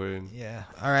 Yeah, we're in. Yeah.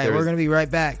 All right, we're going to be right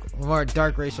back with more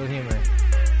dark racial humor.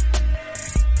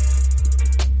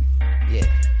 Yeah.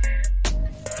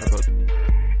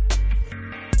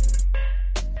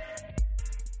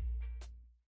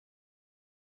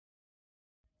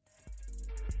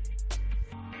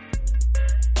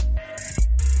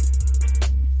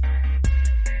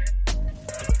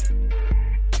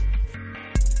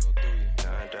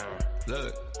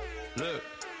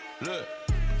 Look,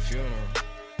 funeral.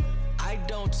 I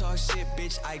don't talk shit,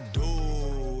 bitch, I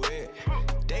do it.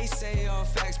 They say all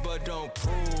facts, but don't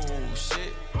prove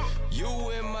shit. You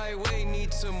in my way,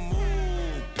 need to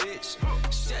move, bitch.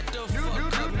 Shut the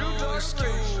fuck up, no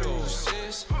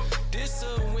excuses. This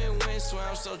a win-win, swear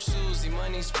I'm so choosy.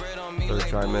 Money spread on me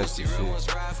like boozy. Real ones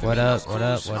ride for me. What up,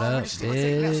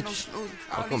 bitch?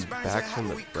 Welcome back from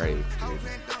the break, dude.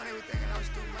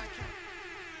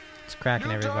 It's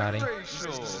cracking, everybody.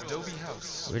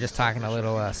 We were just talking a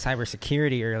little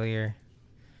cybersecurity earlier.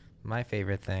 My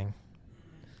favorite thing.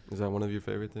 Is that one of your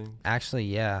favorite things? Actually,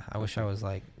 yeah. I wish I was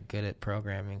like good at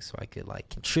programming so I could like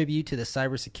contribute to the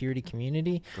cybersecurity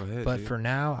community. Go ahead, but dude. for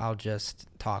now, I'll just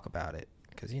talk about it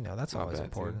because, you know, that's Not always bad,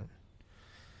 important. too.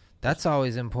 That's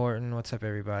always important. What's up,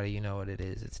 everybody? You know what it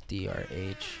is. It's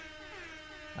DRH.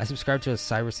 I subscribe to a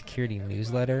cybersecurity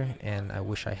newsletter, and I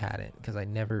wish I hadn't because I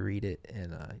never read it,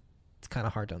 and it's kind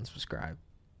of hard to unsubscribe.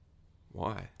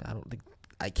 Why?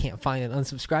 I can't find an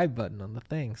unsubscribe button on the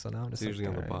thing, so now I'm just It's usually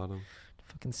like, on the alright. bottom.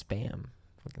 Fucking spam.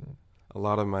 Fucking A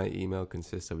lot of my email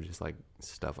consists of just like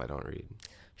stuff I don't read.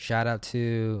 shout out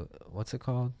to what's it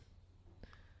called?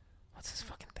 What's this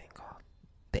fucking thing called?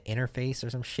 The Interface or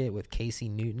some shit with Casey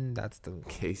Newton. That's the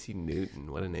Casey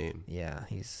Newton, what a name. yeah.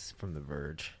 He's from The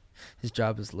Verge. His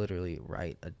job is literally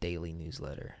write a daily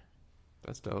newsletter.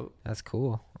 That's dope. That's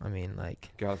cool. I mean, like,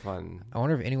 Gotta find. I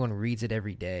wonder if anyone reads it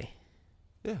every day.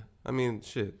 Yeah, I mean,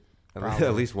 shit. Probably.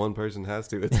 At least one person has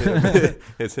to. It's him.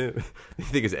 It's him. You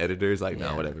think his editor's like, Yeah.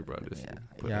 nah, whatever, bro. Just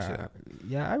put the shit out.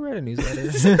 Yeah, I read a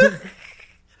newsletter.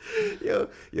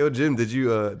 Yo, Jim, did you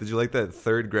like that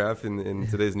third graph in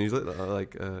today's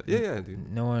newsletter? Yeah,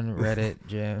 dude. No one read it,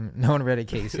 Jim. No one read it,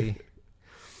 Casey.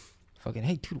 Fucking,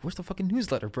 hey, dude, where's the fucking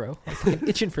newsletter, bro? I'm fucking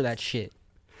itching for that shit.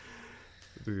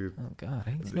 Dude. Oh, God.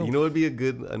 You know what would be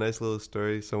a nice little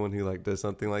story? Someone who like does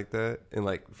something like that and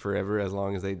like forever, as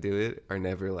long as they do it, are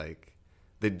never like,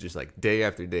 they just like day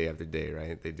after day after day,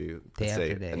 right? They do, Day let's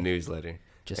say, after day. a newsletter.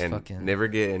 Just and fucking never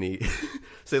get any,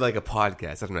 say like a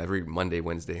podcast. I don't know, every Monday,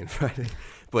 Wednesday, and Friday,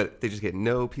 but they just get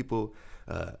no people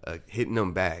hitting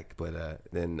them back. But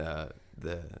then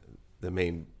the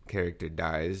main character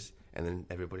dies, and then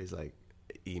everybody's like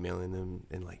emailing them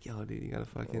and like, yo, dude, you gotta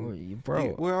fucking, bro. hey,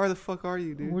 where the fuck are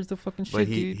you, dude? Where's the fucking shit, But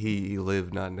dude? he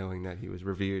lived not knowing that he was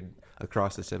revered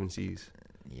across the 7 seas.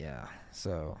 Yeah,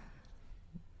 so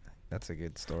that's a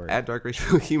good story. At Dark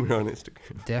Racial Humor on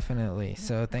Instagram. Definitely.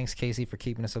 So thanks, Casey, for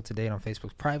keeping us up to date on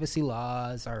Facebook's privacy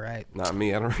laws. All right. Not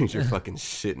me. I don't read your fucking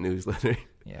shit newsletter.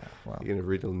 Yeah, well. You're gonna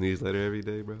read a newsletter every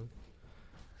day, bro?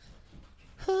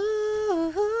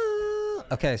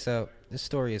 Okay, so this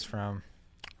story is from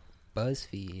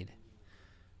BuzzFeed,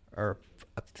 or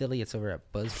affiliates over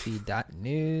at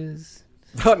BuzzFeed.news.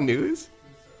 News?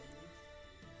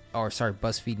 Or, sorry,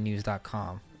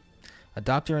 BuzzFeedNews.com. A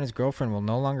doctor and his girlfriend will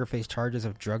no longer face charges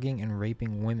of drugging and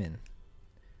raping women.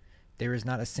 There is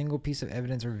not a single piece of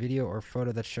evidence or video or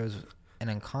photo that shows an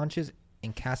unconscious,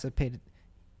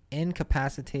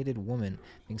 incapacitated woman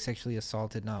being sexually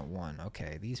assaulted, not one.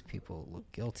 Okay, these people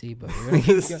look guilty, but we're going to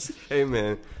keep going. Hey,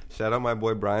 man. Shout out my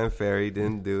boy Brian Ferry.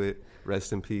 Didn't do it.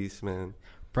 Rest in peace, man.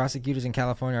 Prosecutors in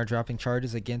California are dropping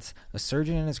charges against a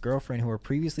surgeon and his girlfriend who were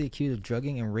previously accused of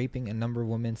drugging and raping a number of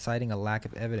women, citing a lack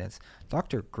of evidence.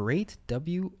 Dr. Great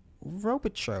W.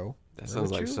 Robichaud That Is sounds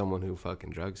that like true? someone who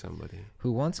fucking drugged somebody.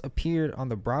 Who once appeared on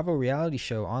the Bravo reality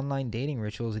show Online Dating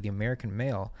Rituals of the American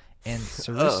Male, and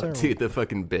Sarissa. Oh, dude, the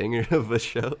fucking banger of a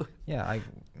show. Yeah, I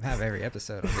have every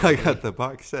episode. On I DVD. got the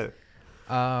box set.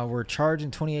 Were charged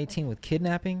in 2018 with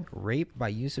kidnapping, rape by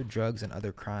use of drugs, and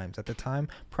other crimes. At the time,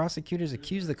 prosecutors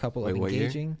accused the couple Wait, of what year?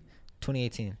 engaging.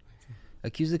 2018.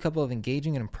 Accused the couple of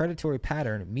engaging in a predatory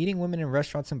pattern, meeting women in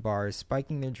restaurants and bars,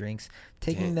 spiking their drinks,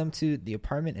 taking Damn. them to the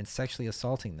apartment, and sexually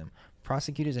assaulting them.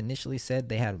 Prosecutors initially said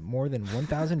they had more than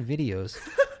 1,000 videos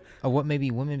of what may be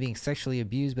women being sexually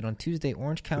abused, but on Tuesday,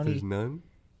 Orange County There's none.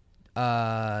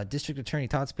 District Attorney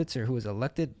Todd Spitzer, who was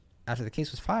elected after the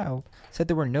case was filed, said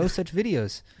there were no such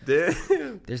videos.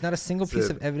 Damn. There's not a single piece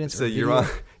of evidence. So or Your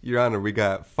video. Your Honor, we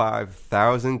got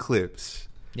 5,000 clips.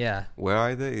 Yeah. Where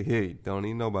are they? Hey, don't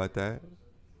even know about that.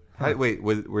 Huh. Wait,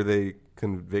 were they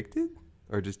convicted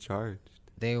or just charged?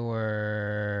 They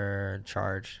were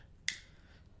charged.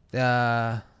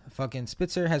 Fucking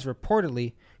Spitzer has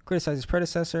reportedly criticized his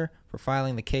predecessor for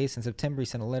filing the case. In September, he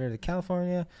sent a letter to the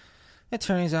California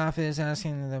Attorney's Office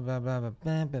asking the blah, blah, blah,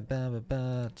 blah, blah, blah, blah,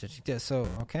 blah. So,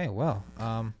 okay, well,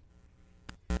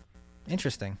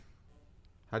 interesting.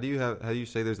 How do you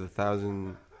say there's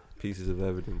 1,000 pieces of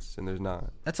evidence and there's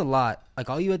not? That's a lot. Like,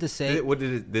 all you had to say.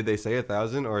 Did they say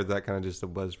 1,000 or is that kind of just a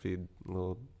BuzzFeed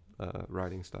little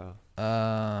writing style?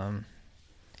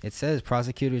 It says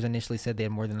prosecutors initially said they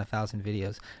had more than 1,000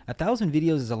 videos. 1,000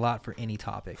 videos is a lot for any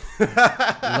topic,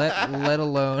 let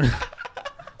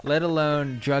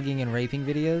alone drugging and raping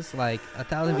videos. Like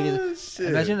 1,000 videos. Shit.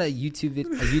 Imagine a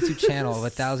YouTube channel of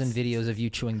 1,000 videos of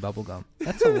you chewing bubblegum.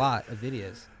 That's a lot of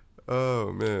videos.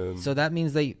 Oh man. So that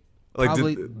means they Like,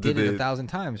 probably did did it they- 1,000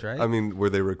 times, right? I mean, were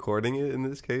they recording it in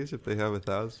this case? If they have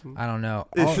 1,000, I don't know.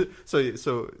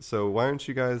 so why aren't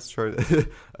you guys trying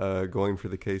going for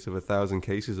the case of 1,000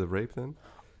 cases of rape then?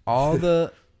 All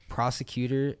the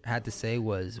prosecutor had to say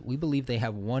was, "We believe they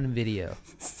have one video.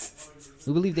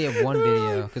 We believe they have one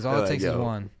video because all They're it takes like, is "Yo,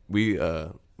 one."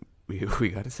 We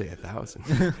got to say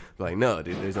 1,000. Like, no,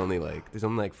 dude. There's only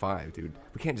like 5, dude.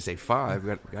 We can't just say 5.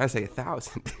 We got to say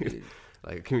 1,000, dude.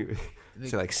 Like, can we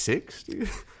say like 6, dude?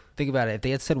 Think about it. If they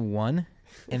had said one,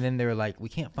 and then they were like, "We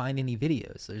can't find any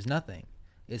videos. There's nothing."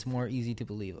 It's more easy to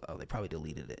believe. Oh, they probably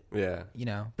deleted it. Yeah. You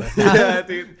know. But Yeah,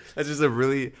 dude. That's just a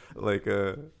really like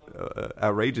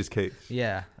outrageous case.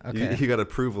 yeah. Okay. You got to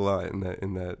prove a lot in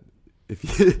that.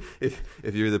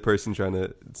 If you're the person trying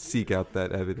to seek out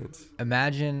that evidence.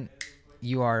 Imagine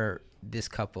you are this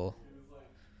couple,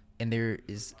 and there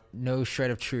is no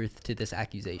shred of truth to this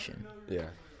accusation. Yeah.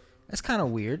 That's kind of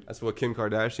weird. That's what Kim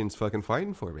Kardashian's fucking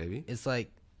fighting for, baby. It's like,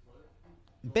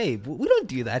 babe, we don't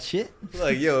do that shit.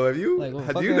 Like, yo, have you? Like, well, How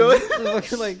do fucking- you know it?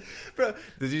 fucking, like, Bro,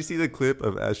 did you see the clip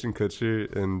of Ashton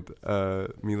Kutcher and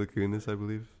Mila Kunis? I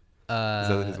believe. Is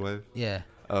that his wife? Yeah.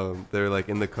 They're like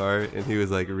in the car, and he was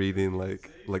like reading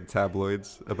like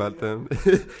tabloids about them,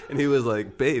 and he was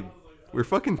like, "Babe, we're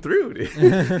fucking through, dude."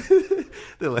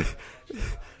 They're like,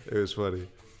 it was funny,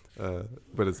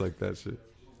 but it's like that shit.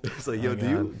 It's like, yo,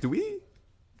 God. did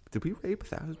we rape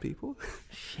 1,000 people?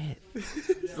 Shit.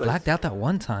 Blacked out that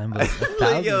one time, but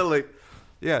Like, yo, like,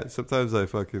 yeah. Sometimes I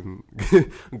fucking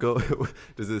go.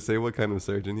 Does it say what kind of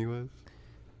surgeon he was?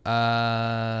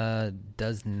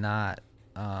 does not.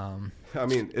 I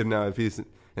mean, now if he's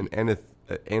an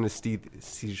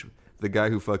anesthesia, the guy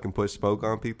who fucking puts smoke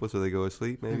on people so they go to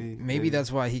sleep, Maybe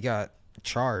that's why he got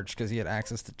charged, because he had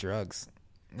access to drugs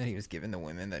that he was giving the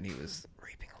women that he was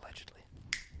raping allegedly.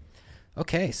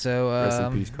 Okay, so Rest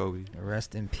in peace, Kobe.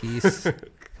 Rest in peace,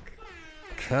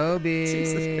 Kobe.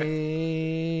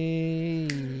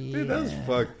 Dude, that's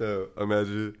fucked up.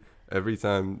 Imagine every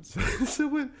time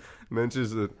someone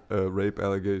mentions a rape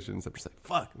allegations, I'm just like,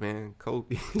 fuck, man,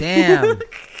 Kobe. Damn.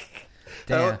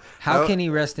 Damn. How how- can he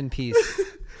rest in peace?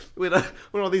 when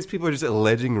all these people are just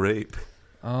alleging rape,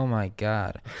 Oh my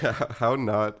God. how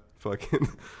not fucking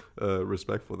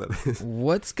respectful that is.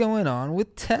 What's going on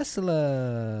with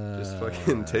Tesla? Just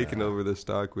fucking taking over the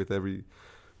stock with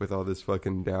all this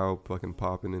fucking Dow fucking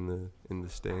popping in the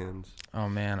stands. Oh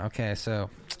man. Okay, so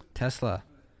Tesla.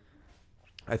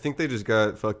 I think they just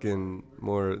got fucking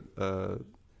more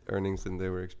earnings than they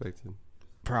were expecting.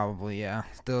 Probably, yeah.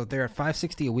 Still, they're at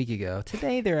 560 a week ago.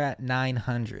 Today they're at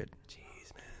 900.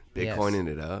 Bitcoining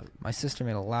it up. My sister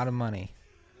made a lot of money.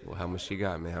 Well, how much she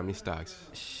got, man? How many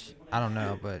stocks? I don't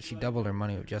know, but she doubled her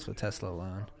money just with Tesla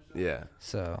alone. Yeah.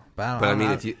 So, but But I don't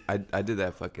mean, know. I did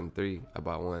that fucking 3. I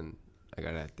bought one. I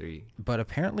got it at 3. But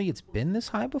apparently it's been this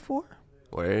high before.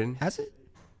 Word? Has it?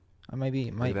 I might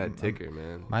be. Look at that ticker,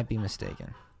 man. Might be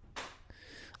mistaken.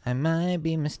 I might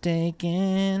be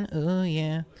mistaken. Oh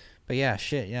yeah. But yeah,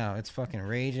 shit, it's fucking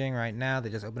raging right now. They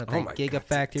just opened up that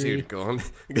Gigafactory. Dude,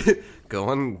 go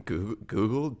on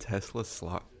Google Tesla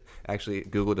slot. Actually,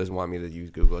 Google doesn't want me to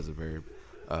use Google as a verb.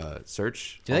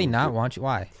 Search. Do they not want you?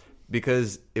 Why?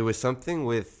 Because it was something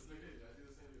with,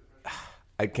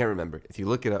 I can't remember. If you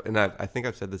look it up, and I think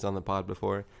I've said this on the pod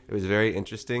before, it was very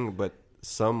interesting, but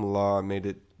some law made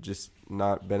it just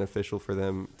not beneficial for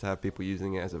them to have people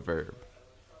using it as a verb.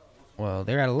 Well,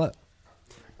 they're out of luck.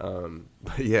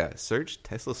 But yeah, search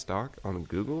Tesla stock on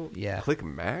Google. Yeah. Click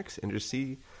Max and just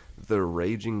see the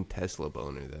raging Tesla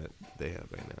boner that they have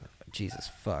right now. Jesus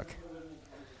fuck.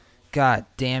 God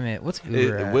damn it. What's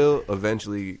Uber It at? will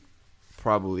eventually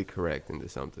probably correct into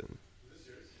something.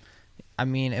 I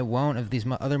mean, it won't if these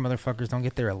other motherfuckers don't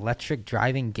get their electric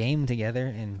driving game together.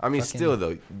 And I mean, fucking, still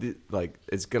though, like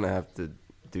it's gonna have to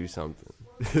do something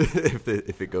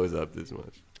if it goes up this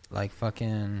much. like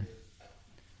fucking.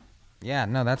 Yeah,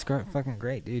 no, that's fucking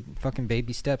great, dude. Fucking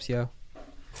baby steps, yo.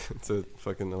 To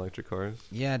fucking electric cars.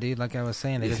 Yeah, dude. Like I was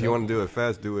saying, If you want to do it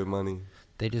fast, do it money.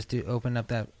 They just open up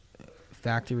that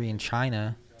factory in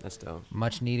China. That's dope.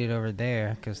 Much needed over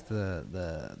there because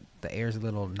the air's a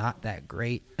little not that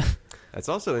great. That's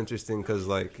also interesting because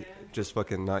like just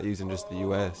fucking not using just the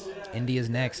U.S. India's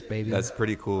next, baby. That's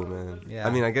pretty cool, man. Yeah. I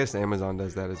mean, I guess Amazon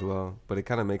does that as well, but it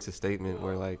kind of makes a statement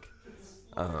where like,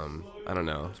 I don't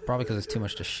know. Probably because it's too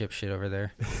much to ship shit over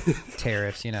there.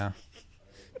 Tariffs, you know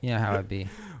how it'd be.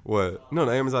 What? No,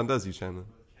 Amazon does use China.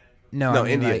 No, No,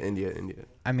 I mean, India.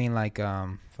 I mean, like,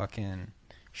 fucking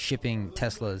shipping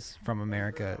Teslas from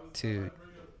America to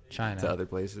China. To other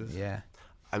places. Yeah.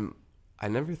 I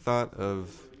never thought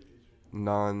of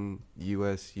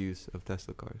non-U.S. use of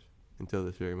Tesla cars until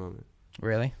this very moment.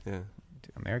 Really? Yeah.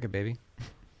 Dude, America, baby.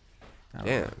 I don't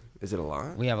Damn. know. Is it a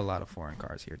lot? We have a lot of foreign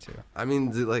cars here, too. I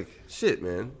mean, like, shit,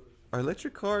 man. Are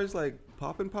electric cars, like,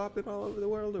 popping all over the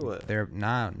world or what? They're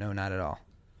no, not at all.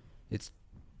 It's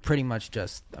pretty much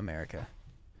just America.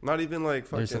 Not even, like,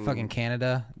 fucking... There's a fucking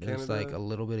Canada. There's, Canada, like, a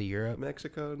little bit of Europe.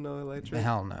 Mexico, no electric?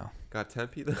 Hell no. Got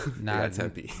Tempe, though? Not, Got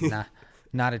Tempe.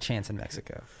 not a chance in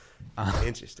Mexico.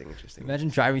 Interesting. Imagine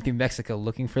driving through Mexico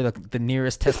looking for the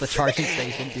nearest Tesla charging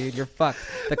station, dude. You're fucked.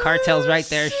 The cartel's right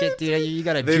there. Shit, dude. You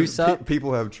gotta juice up.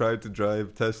 People have tried to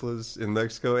drive Teslas in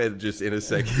Mexico, and just in a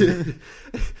second,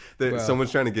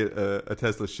 someone's trying to get a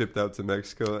Tesla shipped out to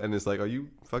Mexico, and it's like, are you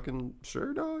fucking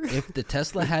sure, dog? If the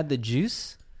Tesla had the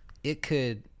juice, it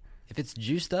could, if it's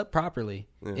juiced up properly,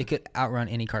 it could outrun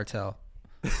any cartel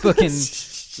fucking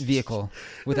vehicle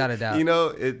without a doubt. You know,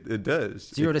 it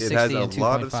does. 0 to 60 it has in a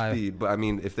lot of 2.5. speed, but I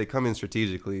mean, if they come in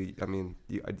strategically, I mean,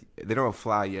 they don't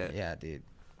fly yet. Yeah, dude.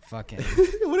 Fucking.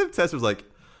 What if Tesla's like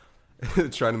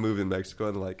trying to move in Mexico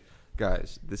and like,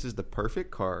 guys, this is the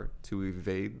perfect car to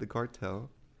evade the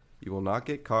cartel. You will not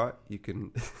get caught. You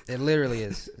can. It literally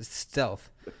is. It's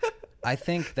stealth. I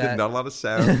think that not a lot of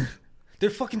sound. they're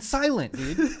fucking silent,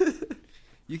 dude.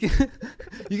 You can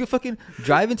fucking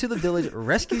drive into the village,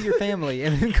 rescue your family,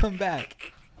 and then come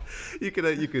back. You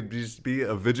could just be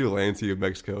a vigilante of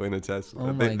Mexico in a Tesla.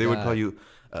 Oh my they would God. call you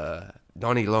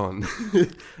Don Elon.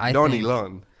 I Don think-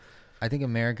 Elon. I think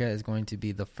America is going to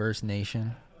be the first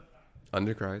nation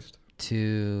Under Christ.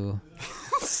 to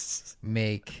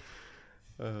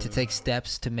take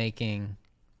steps to making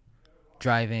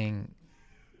driving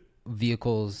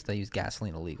vehicles that use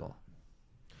gasoline illegal.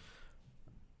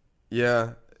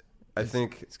 Yeah, I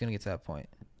think It's going to get to that point.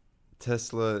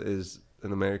 Tesla is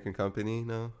an American company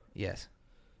now. Yes.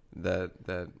 That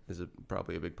is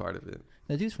probably a big part of it.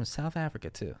 The dude's from South Africa,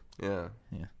 too. Yeah.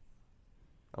 Yeah.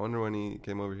 I wonder when he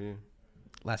came over here.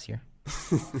 Last year.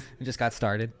 He just got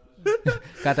started.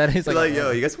 Got that? He's Like, like,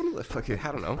 yo, you guys want to fucking,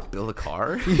 I don't know, build a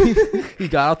car? He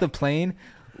got off the plane,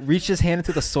 reached his hand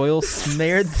into the soil,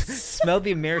 smelled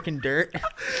the American dirt,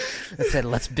 and said,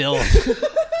 "Let's build."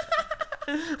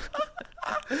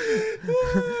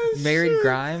 Married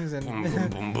Grimes and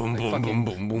boom, boom, boom, fucking boom,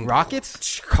 boom, boom.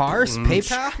 rockets, cars,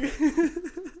 PayPal.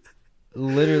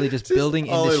 Literally just building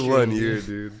all industry. in 1 year,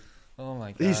 dude. Oh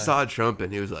my god. He saw Trump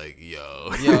and he was like,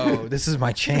 yo. Yo, this is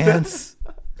my chance.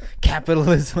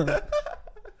 Capitalism.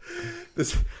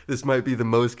 This might be the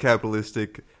most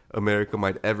capitalistic America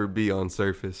might ever be on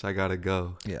surface. I gotta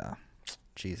go. Yeah.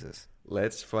 Jesus.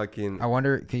 Let's fucking. I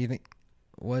wonder, can you think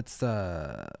what's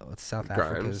South Grimes.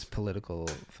 Africa's political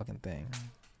fucking thing?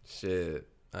 Shit.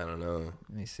 I don't know.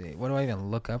 Let me see. What do I even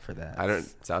look up for that?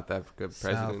 South Africa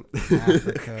president. South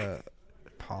Africa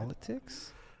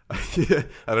politics? Yeah,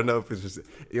 I don't know if it's just,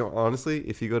 honestly,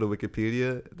 if you go to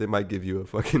Wikipedia, they might give you a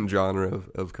fucking genre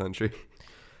of country.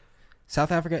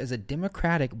 South Africa is a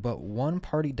democratic but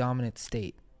one-party dominant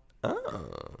state.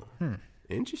 Oh.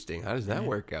 Interesting. How does that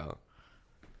work out?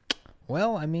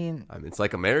 Well, I mean, it's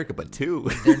like America, but two.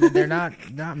 they're not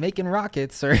making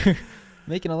rockets or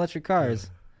making electric cars.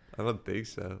 I don't think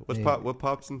so. Yeah. What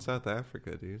pops in South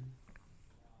Africa, dude?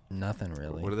 Nothing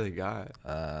really. What do they got?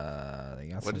 They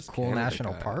got What some does cool Canada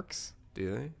national got? parks.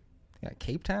 Do they? They got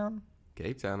Cape Town.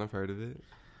 Cape Town, I've heard of it.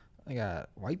 They got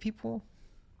white people.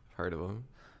 I've heard of them.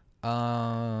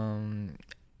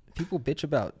 People bitch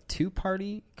about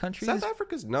two-party countries. South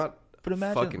Africa's not But a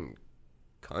imagine- fucking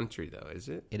country, though, is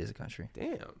it? It is a country.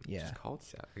 Damn. Yeah. It's called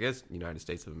South. I guess United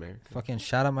States of America. Fucking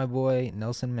shout out my boy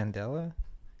Nelson Mandela,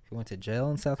 who went to jail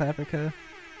in South Africa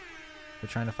for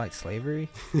trying to fight slavery.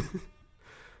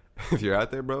 If you're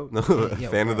out there, bro, no, Yo,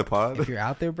 fan bro, of the pod. If you're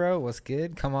out there, bro, what's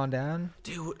good? Come on down.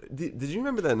 Dude, did you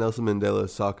remember that Nelson Mandela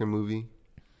soccer movie?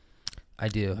 I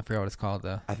do. I forgot what it's called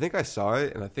though. I think I saw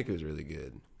it, and I think it was really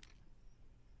good.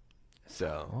 What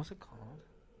So was it called?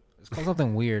 It's called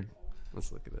something weird.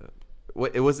 let's look it up.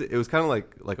 What it was kind of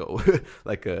like a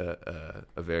like a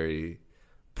very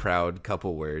proud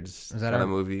couple words Is that kind our- of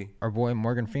movie. Our boy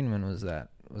Morgan Freeman was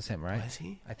him, right? Was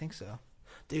he? I think so.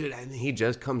 Dude, I mean, he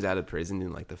just comes out of prison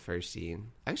in like the first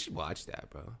scene. I should watch that,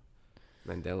 bro.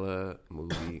 Mandela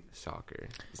movie soccer.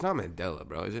 It's not Mandela,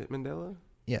 bro. Is it Mandela?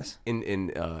 Yes. In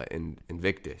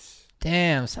Invictus.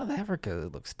 Damn, South Africa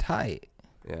looks tight.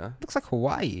 Yeah. Looks like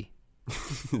Hawaii.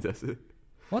 Does it?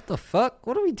 What the fuck?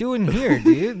 What are we doing here,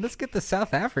 dude? Let's get to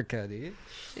South Africa, dude.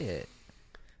 Shit.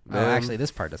 Oh, Man. actually,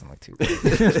 this part doesn't look too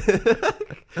good.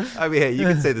 I mean, hey, you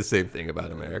can say the same thing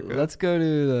about America. Let's go to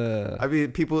the. I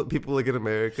mean, people look at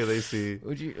America, they see.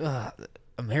 Would you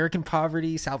American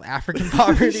poverty, South African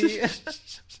poverty?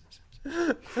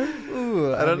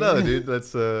 Ooh, I don't know, mean, dude.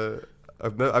 That's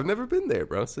I've never been there,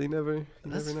 bro. So you never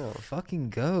Let's know. fucking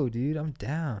go, dude. I'm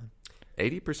down.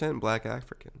 80% Black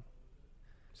African.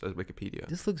 Says Wikipedia.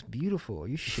 This looks beautiful. Are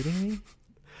you shitting me?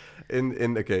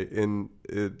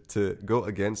 To go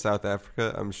against South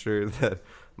Africa, I'm sure that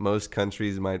most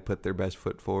countries might put their best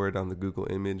foot forward on the Google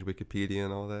image, Wikipedia,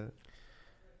 and all that.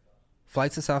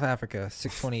 Flights to South Africa,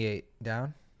 628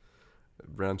 down.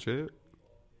 Round trip.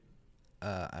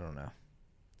 I don't know.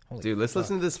 Holy Dude, let's fuck.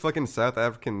 listen to this fucking South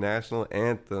African national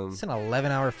anthem. It's an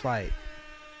 11-hour flight.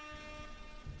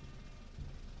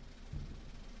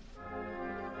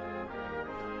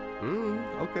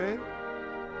 Okay.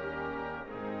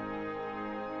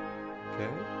 Okay.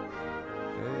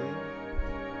 Hey.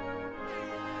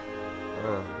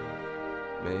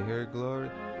 May her glory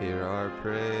hear our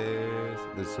prayers.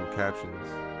 There's some captions.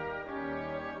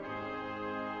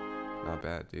 Not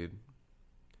bad, dude.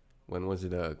 When was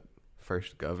it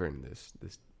first governed this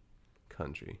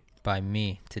country? By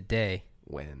me today.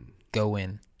 When? Go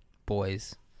in,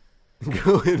 boys.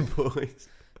 Go in, boys.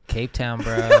 Cape Town,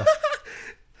 bro.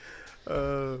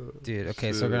 Oh, Dude,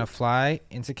 okay, so we're going to fly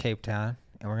into Cape Town,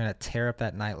 and we're going to tear up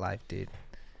that nightlife, dude.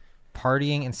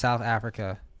 Partying in South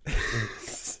Africa.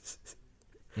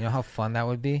 You know how fun that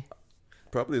would be?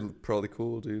 probably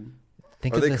cool, dude.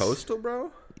 Think Are of they this. coastal,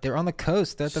 bro? They're on the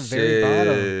coast. They're at the very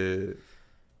bottom.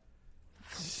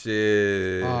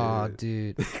 Shit. Oh,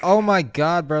 dude. Oh, my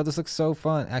God, bro. This looks so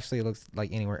fun. Actually, it looks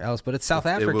like anywhere else, but it's South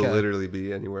Africa. It will literally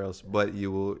be anywhere else, but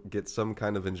you will get some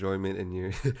kind of enjoyment in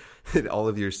your, in all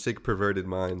of your sick, perverted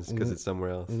minds because it's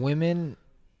somewhere else. Women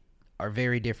are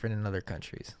very different in other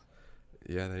countries.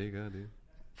 Yeah, there you go, dude.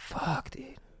 Fuck,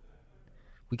 dude.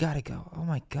 We gotta go. Oh,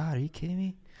 my God. Are you kidding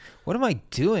me? What am I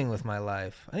doing with my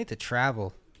life? I need to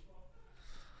travel.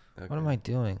 Okay. What am I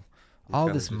doing? You All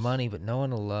kinda this just- money, but no one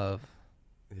to love.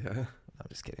 Yeah. I'm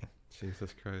just kidding.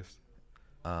 Jesus Christ.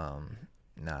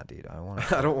 Nah, dude. I want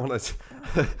to. I don't want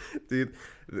to, dude.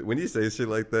 When you say shit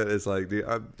like that, it's like, dude.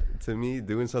 To me,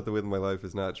 doing something with my life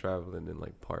is not traveling and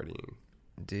like partying.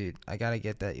 Dude, I gotta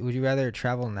get that. Would you rather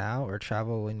travel now or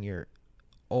travel when you're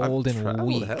old I've and traveled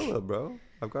weak? hella, bro.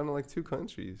 I've gone to like 2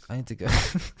 countries. I need to go.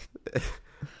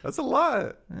 That's a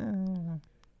lot.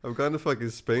 I've gone to fucking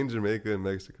Spain, Jamaica, and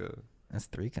Mexico. That's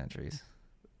 3 countries.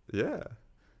 Yeah.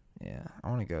 Yeah, I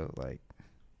want to go. Like,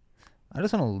 I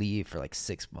just want to leave for like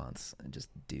 6 months and just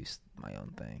do my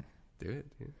own thing. Do it,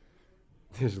 dude.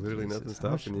 There's literally Jesus, nothing how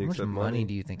much, stopping you how much except money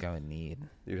do you think I would need?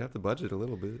 You'd have to budget a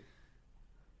little bit.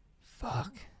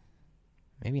 Fuck.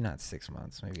 Maybe not 6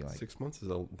 months. Maybe like 6 months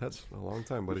that's a long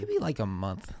time, buddy. maybe like a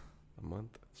month. A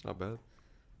month. It's not bad.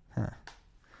 Huh.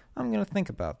 I'm gonna think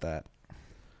about that.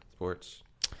 Sports.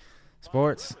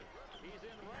 Sports.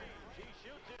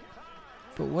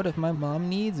 But what if my mom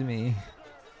needs me?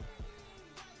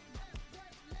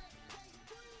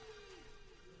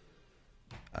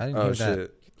 I didn't Oh hear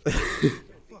that. shit.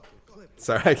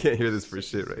 Sorry, I can't hear this for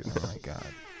shit right Oh now. my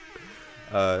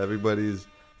God. Everybody's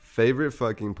favorite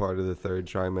fucking part of the third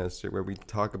trimester where we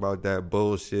talk about that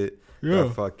bullshit. Yeah.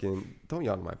 That fucking don't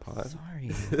yawn my pod. Sorry.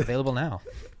 Available now.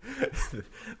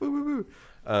 Woo, woo,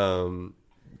 woo.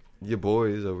 Your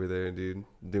boys over there, dude,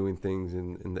 doing things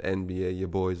in the NBA. Your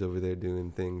boys over there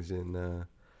doing things in the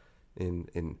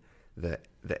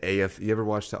AF. You ever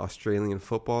watched the Australian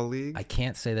Football League? I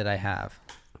can't say that I have.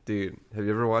 Dude, have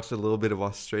you ever watched a little bit of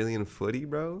Australian footy,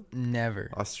 bro?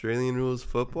 Never. Australian rules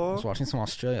football? I was watching some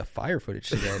Australia Fire footage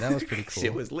today. That was pretty cool.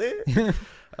 Shit was lit. The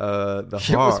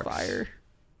Shit Hawks was fire.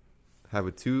 have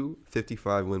a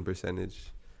 255 win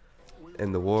percentage.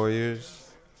 And the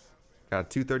Warriors got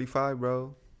 235,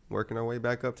 bro. Working our way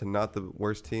back up to not the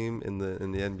worst team in the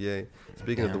NBA.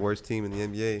 Speaking of the worst team in the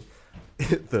NBA,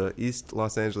 the East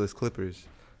Los Angeles Clippers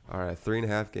are a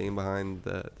 3.5 game behind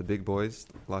the big boys,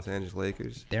 Los Angeles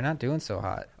Lakers. They're not doing so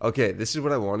hot. Okay, this is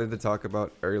what I wanted to talk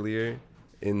about earlier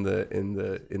in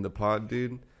the pod,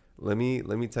 dude. Let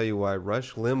me tell you why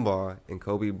Rush Limbaugh and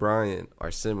Kobe Bryant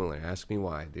are similar. Ask me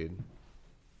why, dude.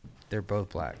 They're both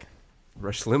black.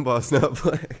 Rush Limbaugh's not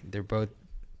black. They're both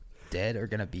dead or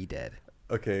gonna be dead.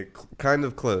 Okay, kind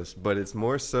of close, but it's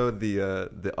more so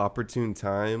the opportune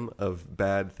time of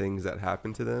bad things that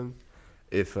happen to them.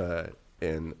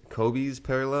 And Kobe's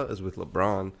parallel is with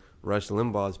LeBron. Rush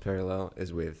Limbaugh's parallel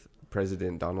is with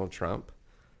President Donald Trump.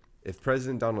 If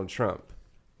President Donald Trump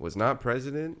was not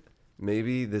president,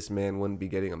 maybe this man wouldn't be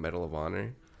getting a Medal of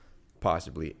Honor,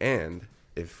 possibly. And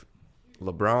if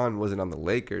LeBron wasn't on the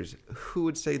Lakers, who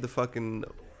would say the fucking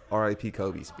R.I.P.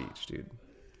 Kobe speech, dude?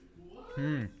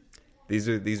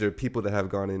 These are people that have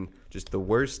gone in just the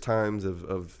worst times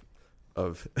of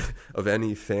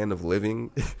any fan of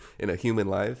living in a human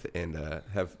life and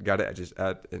have got it just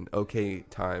at an okay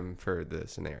time for the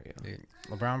scenario. Dude,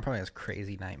 LeBron probably has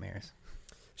crazy nightmares.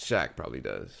 Shaq probably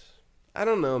does. I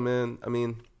don't know, man. I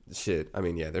mean,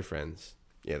 yeah, they're friends.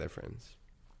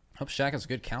 Hope Shaq is a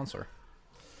good counselor.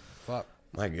 Fuck.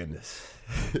 My goodness.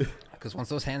 Because once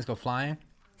those hands go flying,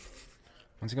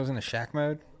 once he goes into Shaq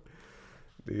mode,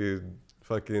 dude,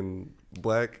 fucking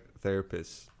black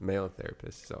therapists, male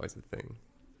therapists is always the thing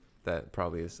that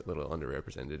probably is a little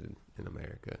underrepresented in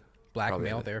America. Black Probably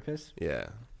male therapists? Yeah.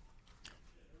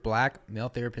 Black male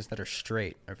therapists that are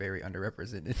straight are very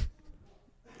underrepresented.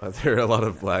 There are a lot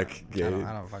of black gay.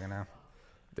 I don't fucking know.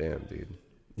 Damn, dude.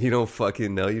 You don't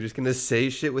fucking know. You're just going to say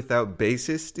shit without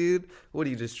basis, dude? What, are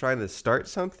you just trying to start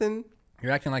something?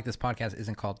 You're acting like this podcast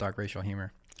isn't called Dark Racial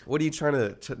Humor. What are you trying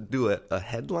to do, a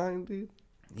headline, dude?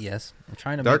 Yes. I'm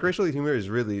trying to Dark make Racial Humor is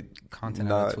really content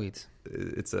not, out of tweets.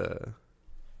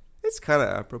 It's kind of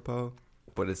apropos,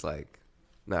 but it's like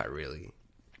not really.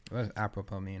 What does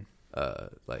apropos mean?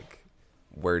 Like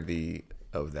worthy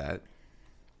of that.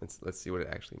 Let's see what it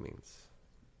actually means.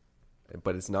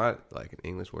 But it's not like an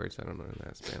English word, so I don't know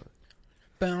how to spell it.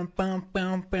 Boom, boom,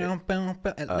 boom, boom, boom,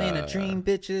 boom. Atlanta Dream,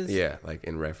 bitches. Yeah, like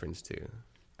in reference to.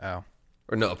 Oh.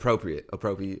 Or no, appropriate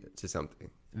to something.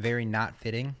 Very not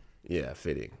fitting. Yeah,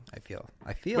 fitting. I feel.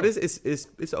 But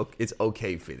it's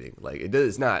okay fitting. Like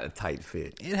it's not a tight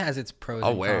fit. It has its pros. I'll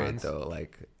and wear cons. it though.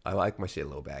 Like I like my shit a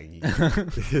little baggy.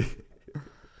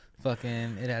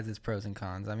 Fucking, it has its pros and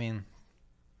cons. I mean,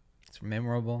 it's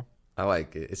memorable. I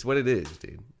like it. It's what it is,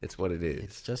 dude. It's what it is.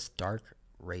 It's just dark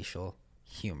racial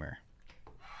humor.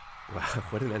 Wow,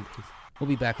 what an end. We'll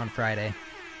be back on Friday.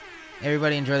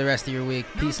 Everybody enjoy the rest of your week.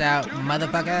 Peace out,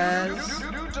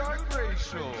 motherfuckers.